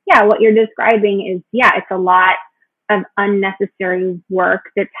 what you're describing is, it's a lot of unnecessary work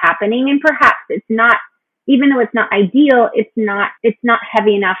that's happening. And perhaps it's not, even though it's not ideal, it's not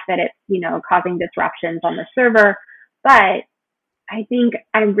heavy enough that it's, causing disruptions on the server. But I think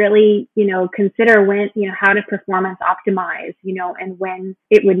I really, consider when, how to performance optimize, and when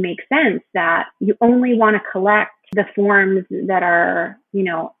it would make sense that you only want to collect the forms that are,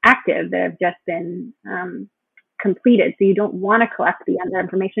 active, that have just been completed. So you don't want to collect the other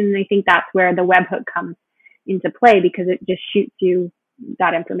information. And I think that's where the webhook comes into play, because it just shoots you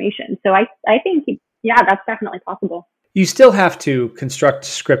that information. So I think, yeah, that's definitely possible. You still have to construct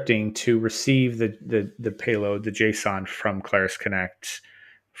scripting to receive the payload, the JSON from Claris Connect,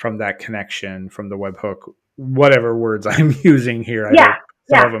 from that connection, from the webhook, whatever words I'm using here. I hope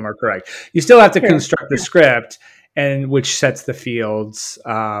some of them are correct. You still have to construct the script, and which sets the fields.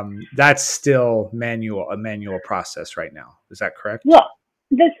 That's still a manual process right now. Is that correct? Well,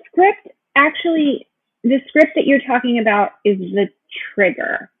 the script that you're talking about is the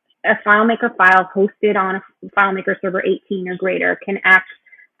trigger. A FileMaker file hosted on a FileMaker server 18 or greater can act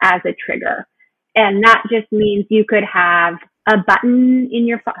as a trigger. And that just means you could have a button in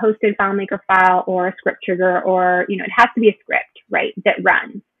your hosted FileMaker file, or a script trigger, or, it has to be a script, right, that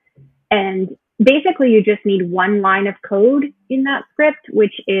runs. And basically you just need one line of code in that script,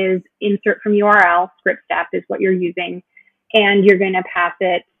 which is insert from URL. Script step is what you're using. And you're going to pass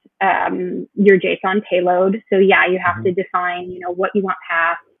it your JSON payload. So yeah, you have to define, what you want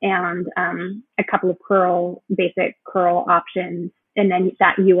passed, and a couple of basic curl options. And then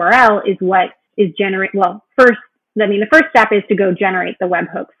that URL is what is the first step is to go generate the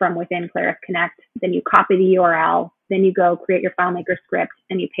webhook from within Claris Connect. Then you copy the URL. Then you go create your FileMaker script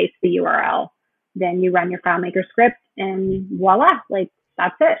and you paste the URL. Then you run your FileMaker script, and voila,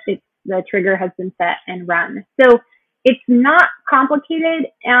 that's it. The trigger has been set and run. So it's not complicated.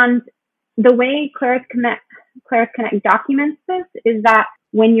 And the way Claris Connect documents this is that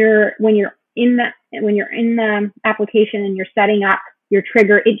when you're in the application and you're setting up your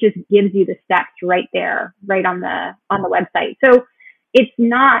trigger, it just gives you the steps right there, right on the website. So it's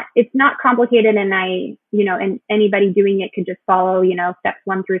not complicated, and and anybody doing it could just follow, steps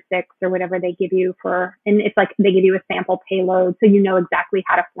 1 through 6 or whatever they give you and it's like they give you a sample payload, so you know exactly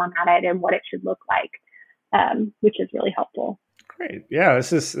how to format it and what it should look like. Which is really helpful. Great. Yeah,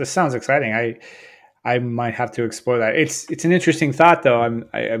 this sounds exciting. I might have to explore that. It's an interesting thought, though.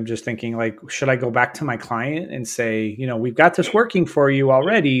 I'm just thinking, should I go back to my client and say, we've got this working for you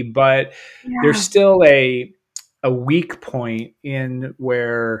already, but there's still a weak point in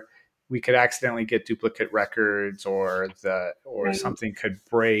where we could accidentally get duplicate records, or something could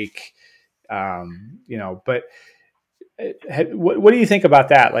break. But what do you think about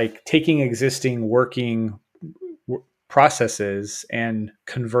that? Taking existing working processes and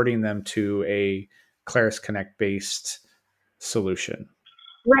converting them to a Claris Connect based solution?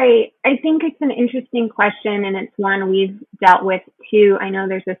 Right. I think it's an interesting question, and it's one we've dealt with too. I know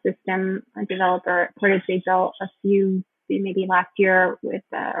there's a developer at Portage they built maybe last year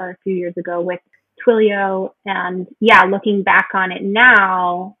or a few years ago with Twilio. And looking back on it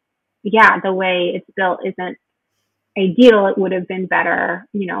now, the way it's built isn't ideal. It would have been better,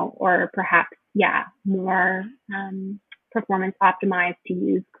 or perhaps, more performance optimized to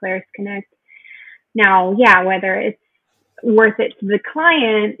use Claris Connect. Now, whether it's worth it to the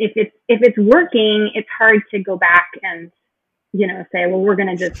client, if it's working, it's hard to go back and, say, well, we're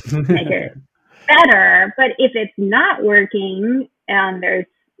going to just make it better. But if it's not working, and there's,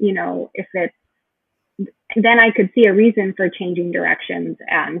 then I could see a reason for changing directions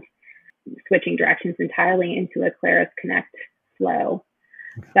and switching directions entirely into a Claris Connect flow.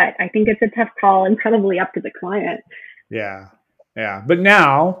 But I think it's a tough call, and probably up to the client. Yeah. But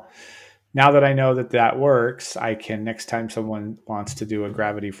now that I know that works, I can, next time someone wants to do a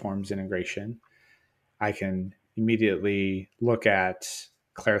Gravity Forms integration, I can immediately look at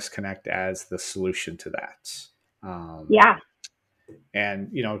Claris Connect as the solution to that.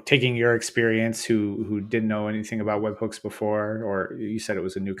 And, taking your experience, who didn't know anything about webhooks before, or you said it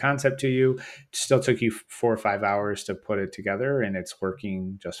was a new concept to you, it still took you 4 or 5 hours to put it together, and it's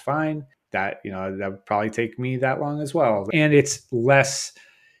working just fine. That would probably take me that long as well. And it's less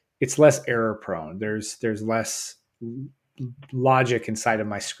error prone. There's less logic inside of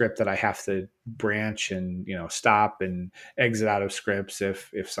my script that I have to branch and, stop and exit out of scripts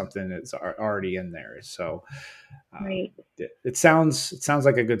if something is already in there. So right. It sounds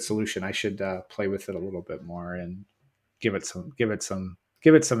like a good solution. I should play with it a little bit more and give it some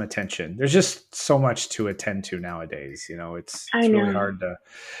attention. There's just so much to attend to nowadays. It's really hard to.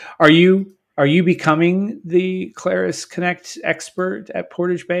 Are you becoming the Claris Connect expert at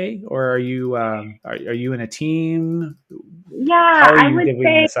Portage Bay, or are you in a team? I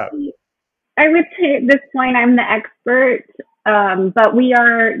would say at this point I'm the expert. But we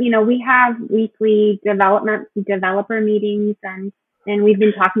are, we have weekly developer meetings, and we've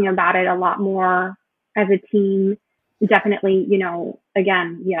been talking about it a lot more as a team. Definitely,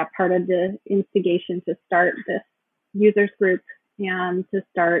 again, part of the instigation to start this users group and to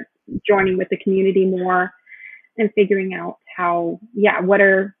start joining with the community more and figuring out what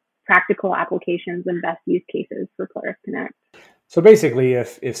are practical applications and best use cases for Claris Connect. So basically,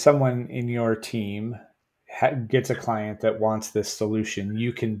 if someone in your team gets a client that wants this solution,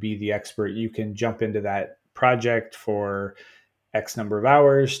 you can be the expert. You can jump into that project for X number of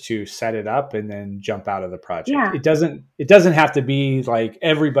hours to set it up and then jump out of the project. Yeah. It doesn't have to be like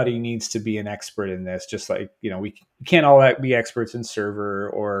everybody needs to be an expert in this. Just like, we can't all be experts in server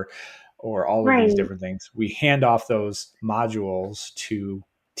or all of these different things. We hand off those modules to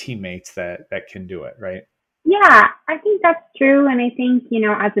teammates that can do it, right? Yeah, I think that's true. And I think,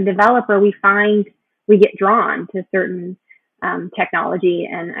 as a developer, we find we get drawn to certain technology.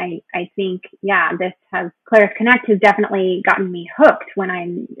 And I think, Claris Connect has definitely gotten me hooked when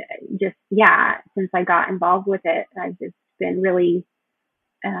I'm since I got involved with it. I've just been really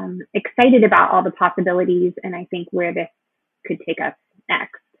excited about all the possibilities, and I think where this could take us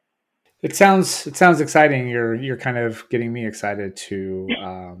next. It sounds exciting. You're kind of getting me excited to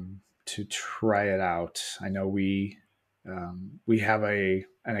try it out. I know we have an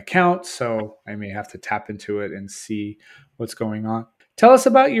account, so I may have to tap into it and see what's going on. Tell us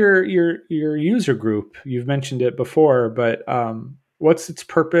about your user group. You've mentioned it before, but what's its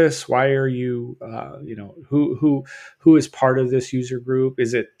purpose? Why are you who is part of this user group?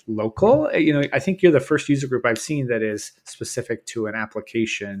 Is it local? I think you're the first user group I've seen that is specific to an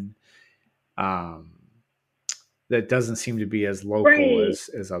application that doesn't seem to be as local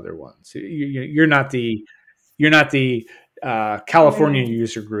as other ones. You're not the California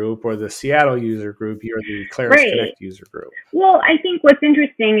user group or the Seattle user group. You're the Claris Connect user group. Well, I think what's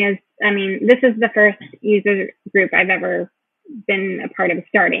interesting is, this is the first user group I've ever been a part of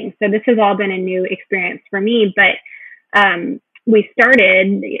starting. So this has all been a new experience for me, but we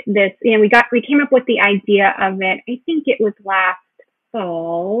started this, we came up with the idea of it. I think it was last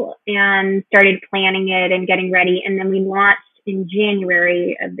fall, and started planning it and getting ready. And then we launched in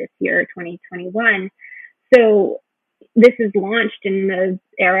January of this year, 2021. So this is launched in the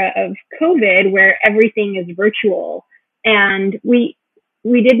era of COVID where everything is virtual. And we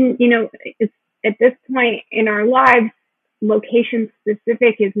didn't, it's at this point in our lives, location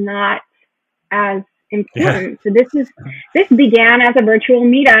specific is not as important. Yeah. So this began as a virtual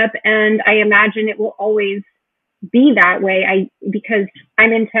meetup, and I imagine it will always be that way. Because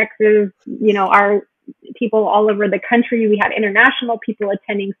I'm in Texas, our people all over the country, we have international people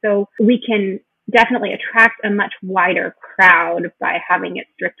attending, so we can definitely attract a much wider crowd by having it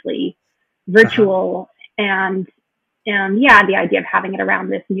strictly virtual. And the idea of having it around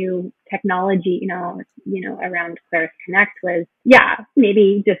this new technology, around Claris Connect was,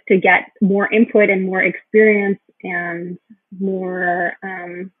 maybe just to get more input and more experience and more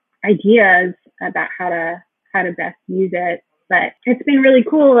ideas about how to best use it. But it's been really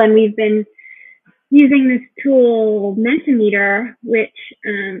cool, and we've been using this tool, Mentimeter, which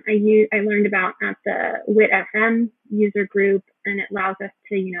I learned about at the WIT-FM user group, and it allows us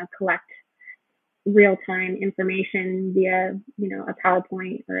to, collect real-time information via, a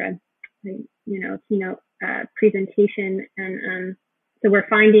PowerPoint or a keynote presentation. And so we're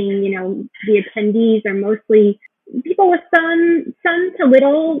finding, the attendees are mostly people with some to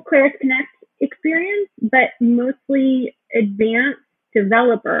little Claris Connect experience, but mostly advanced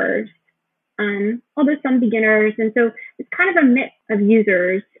developers, although some beginners. And so it's kind of a mix of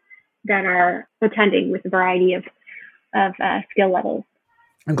users that are attending with a variety of skill levels.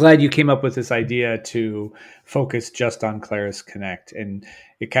 I'm glad you came up with this idea to focus just on Claris Connect, and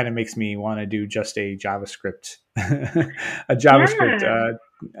it kind of makes me want to do just a JavaScript,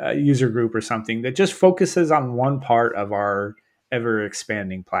 user group or something that just focuses on one part of our ever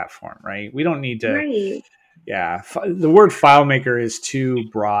expanding platform, right? We don't need to. Right. Yeah, the word FileMaker is too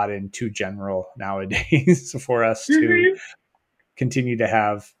broad and too general nowadays for us to continue to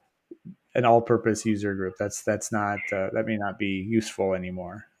have an all-purpose user group. That's not that may not be useful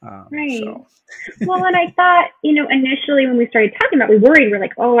anymore. Right. So. Well, and I thought, initially when we started talking about, we worried, we're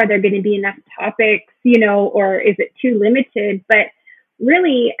like, oh, are there going to be enough topics, or is it too limited? But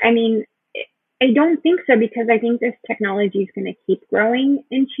really, I don't think so, because I think this technology is going to keep growing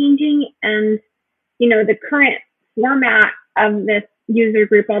and changing. And, the current format of this user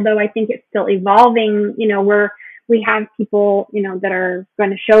group, although I think it's still evolving, we have people, that are going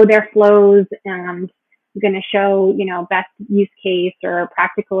to show their flows and going to show, best use case or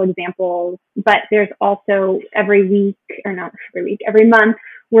practical examples. But there's also every month,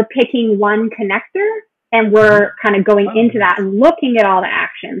 we're picking one connector, and we're kind of going into that and looking at all the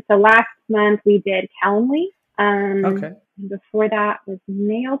actions. So last month we did Calendly. Before that was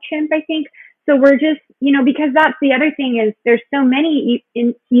MailChimp, I think. so we're just, because that's the other thing is there's so many,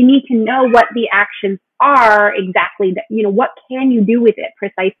 you need to know what the actions are exactly, that, what can you do with it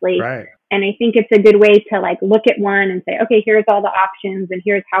precisely. Right. And I think it's a good way to like look at one and say, okay, here's all the options and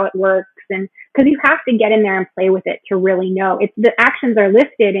here's how it works. And because you have to get in there and play with it to really know. It's the actions are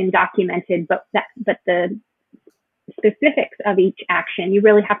listed and documented, but the specifics of each action, you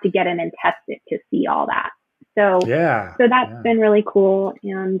really have to get in and test it to see all that. So that's been really cool.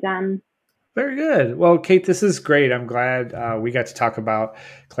 And very good. Well, Kate, this is great. I'm glad we got to talk about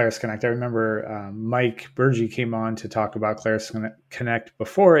Claris Connect. I remember Mike Burgee came on to talk about Claris Connect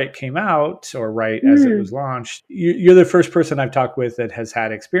before it came out, or right as it was launched. You're the first person I've talked with that has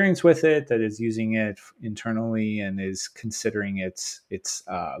had experience with it, that is using it internally and is considering its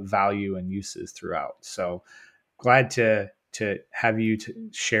value and uses throughout. So glad to have you to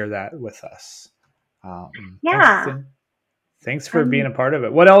share that with us. Thanks for being a part of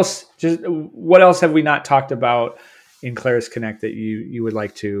it. What else have we not talked about in Claris Connect that you would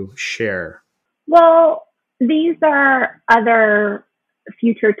like to share? Well, these are other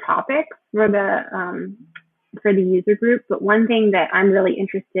future topics for the user group, but one thing that I'm really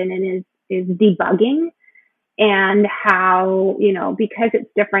interested in is debugging, and how, because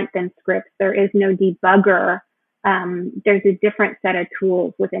it's different than scripts, there is no debugger. There's a different set of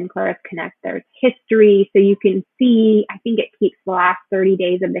tools within Claris Connect. There's history, so you can see, I think it keeps the last 30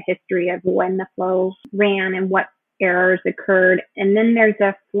 days of the history of when the flow ran and what errors occurred. And then there's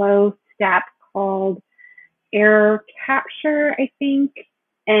a flow step called error capture, I think.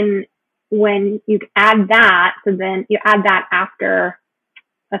 And when you add that, so then you add that after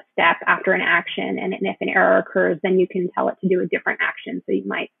a step, after an action, and if an error occurs, then you can tell it to do a different action. So you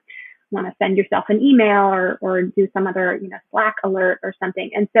might want to send yourself an email or do some other, Slack alert or something.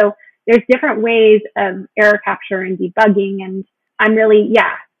 And so there's different ways of error capture and debugging. And I'm really,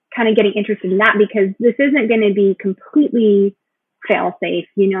 kind of getting interested in that, because this isn't going to be completely fail safe.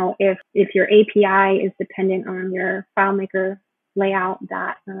 If your API is dependent on your FileMaker layout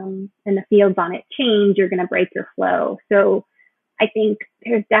that, and the fields on it change, you're going to break your flow. So I think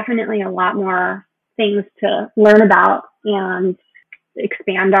there's definitely a lot more things to learn about and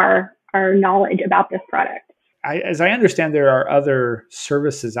expand our knowledge about this product. As I understand, there are other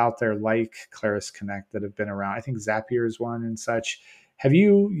services out there like Claris Connect that have been around. I think Zapier is one and such. Have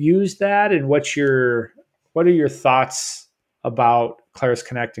you used that? And what are your thoughts about Claris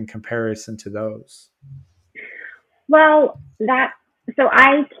Connect in comparison to those? Well, so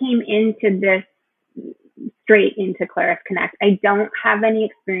I came into this straight into Claris Connect. I don't have any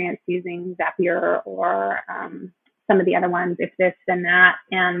experience using Zapier or some of the other ones, if this and that.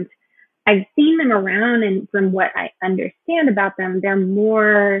 And I've seen them around, and from what I understand about them, they're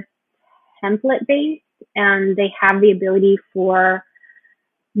more template based, and they have the ability for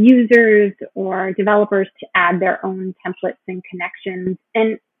users or developers to add their own templates and connections.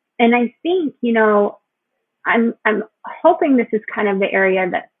 And I think, I'm hoping this is kind of the area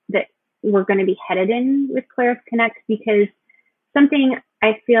that we're going to be headed in with Claris Connect, because something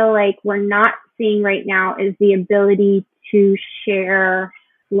I feel like we're not seeing right now is the ability to share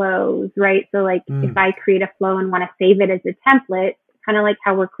flows, right? So like if I create a flow and want to save it as a template, kind of like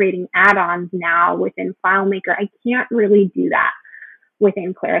how we're creating add-ons now within FileMaker, I can't really do that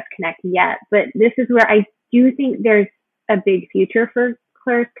within Claris Connect yet. But this is where I do think there's a big future for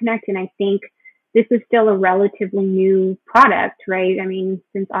Claris Connect. And I think this is still a relatively new product, right? I mean,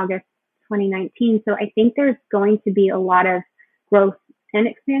 since August 2019. So I think there's going to be a lot of growth and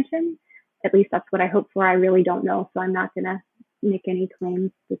expansion. At least that's what I hope for. I really don't know. So I'm not going to make any claims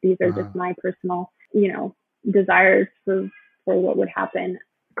that these are just my personal, desires for what would happen.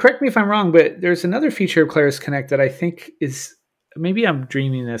 Correct me if I'm wrong, but there's another feature of Claris Connect that I think is, maybe I'm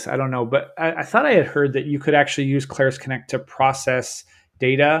dreaming this, I don't know, but I thought I had heard that you could actually use Claris Connect to process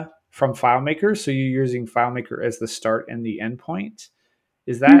data from FileMaker. So you're using FileMaker as the start and the end point.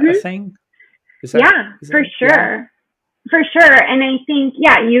 Is that a thing? For sure. Yeah. For sure. And I think,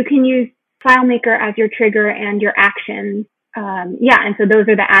 you can use FileMaker as your trigger and your actions. And so those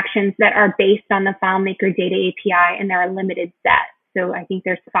are the actions that are based on the FileMaker data API, and they're a limited set. So I think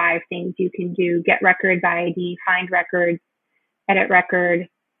there's 5 things you can do: get record by ID, find record, edit record,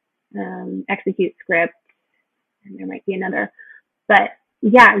 execute script, and there might be another. But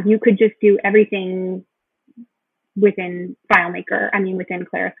you could just do everything within within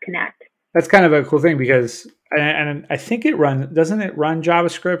Claris Connect. That's kind of a cool thing, because, and I think doesn't it run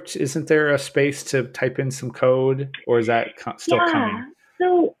JavaScript? Isn't there a space to type in some code, or is that still coming?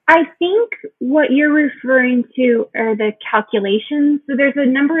 So I think what you're referring to are the calculations. So there's a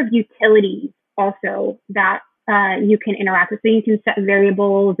number of utilities also that you can interact with. So you can set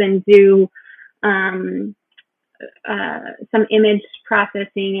variables and do some image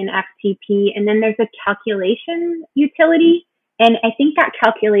processing in FTP, and then there's a calculation utility. And I think that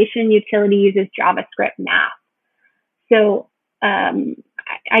calculation utility uses JavaScript math. So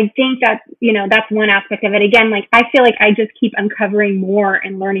I think that, that's one aspect of it. Again, like I feel like I just keep uncovering more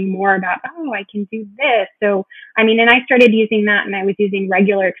and learning more about, I can do this. So, and I started using that, and I was using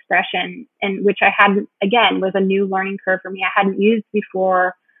regular expression, and which I hadn't, again, was a new learning curve for me. I hadn't used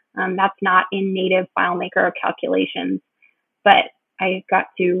before. That's not in native FileMaker or calculations, but I got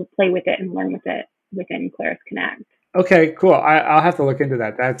to play with it and learn with it within Claris Connect. Okay, cool. I'll have to look into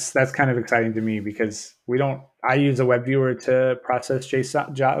that. That's kind of exciting to me because I use a web viewer to process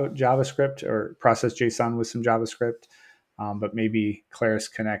JavaScript or process JSON with some JavaScript. But maybe Claris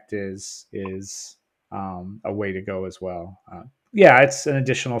Connect is a way to go as well. Yeah, it's an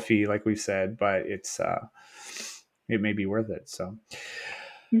additional fee, like we said, but it may be worth it. So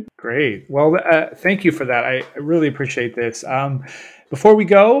great. Well, thank you for that. I really appreciate this. Before we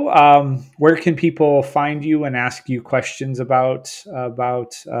go, where can people find you and ask you questions about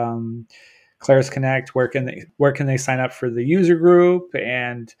Claris Connect? Where can they sign up for the user group?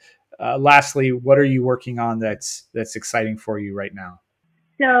 And lastly, what are you working on that's exciting for you right now?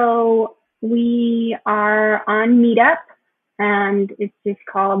 So we are on Meetup, and it's just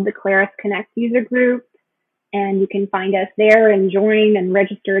called the Claris Connect user group. And you can find us there and join and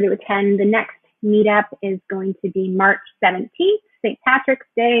register to attend. The next meetup is going to be March 17th, St. Patrick's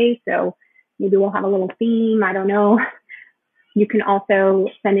Day. So maybe we'll have a little theme. I don't know. You can also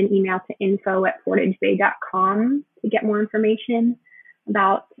send an email to info@portagebay.com to get more information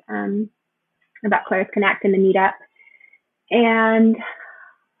about Claris Connect and the meetup. And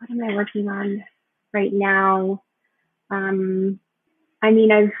what am I working on right now? I've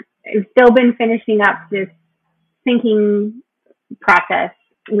still been finishing up this thinking process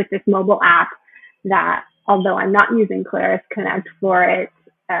with this mobile app that, although I'm not using Claris Connect for it,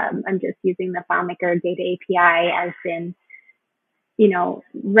 I'm just using the FileMaker data API as in,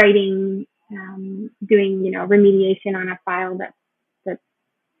 writing, doing, remediation on a file that's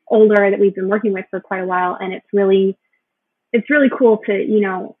older that we've been working with for quite a while. And it's really cool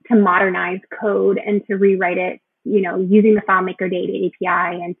to modernize code and to rewrite it, using the FileMaker data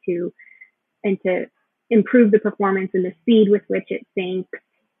API and to improve the performance and the speed with which it syncs.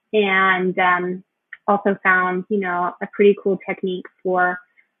 And also found, a pretty cool technique for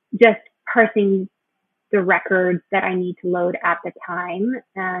just parsing the records that I need to load at the time.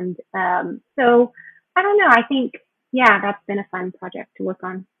 And so I don't know. I think, that's been a fun project to work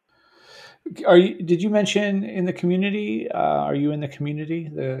on. Did you mention in the community? Are you in the community,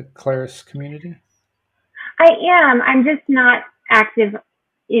 the Claris community? I am. I'm just not active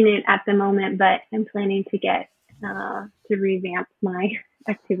in it at the moment, but I'm planning to get to revamp my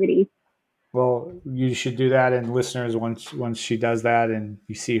activities. Well, you should do that. And listeners, once she does that and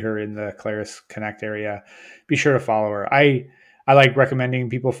you see her in the Claris Connect area, be sure to follow her. I like recommending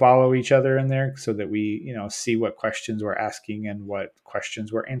people follow each other in there so that we, see what questions we're asking and what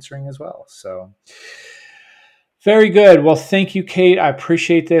questions we're answering as well. So very good. Well, thank you, Kate. I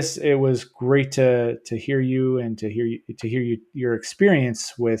appreciate this. It was great to hear you and to hear your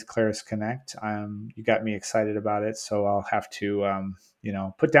experience with Claris Connect. You got me excited about it. So I'll have to,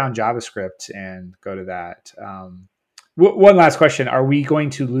 put down JavaScript and go to that. One last question. Are we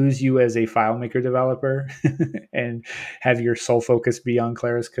going to lose you as a FileMaker developer and have your sole focus be on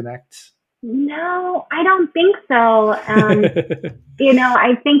Claris Connect? No, I don't think so.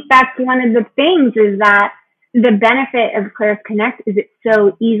 I think that's one of the things is that the benefit of Claris Connect is it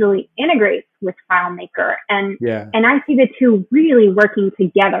so easily integrates with FileMaker. And I see the two really working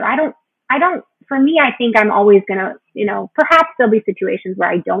together. For me, I think I'm always going to, perhaps there'll be situations where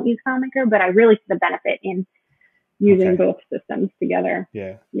I don't use FileMaker, but I really see the benefit in using both systems together.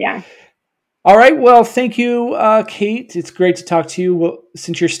 Yeah. All right. Well, thank you, Kate. It's great to talk to you. Well,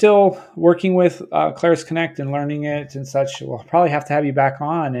 since you're still working with Claris Connect and learning it and such, we'll probably have to have you back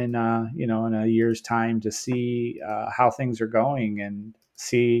on in a year's time to see how things are going and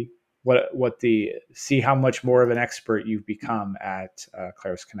see see how much more of an expert you've become at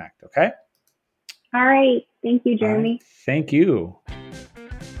Claris Connect. Okay. All right. Thank you, Jeremy. Right. Thank you.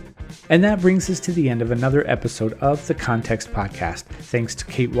 And that brings us to the end of another episode of the Context Podcast. Thanks to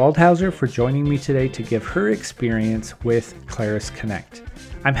Kate Waldhauser for joining me today to give her experience with Claris Connect.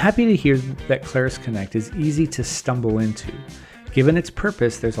 I'm happy to hear that Claris Connect is easy to stumble into. Given its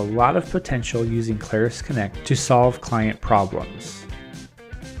purpose, there's a lot of potential using Claris Connect to solve client problems.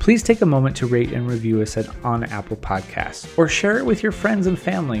 Please take a moment to rate and review us on Apple Podcasts, or share it with your friends and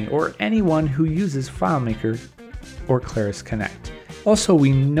family, or anyone who uses FileMaker or Claris Connect. Also,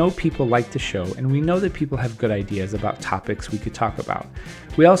 we know people like the show, and we know that people have good ideas about topics we could talk about.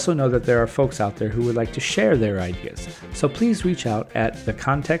 We also know that there are folks out there who would like to share their ideas. So please reach out at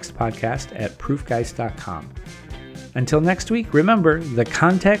thecontextpodcast@proofgeist.com. Until next week, remember, the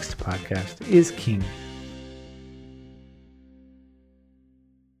Context Podcast is king.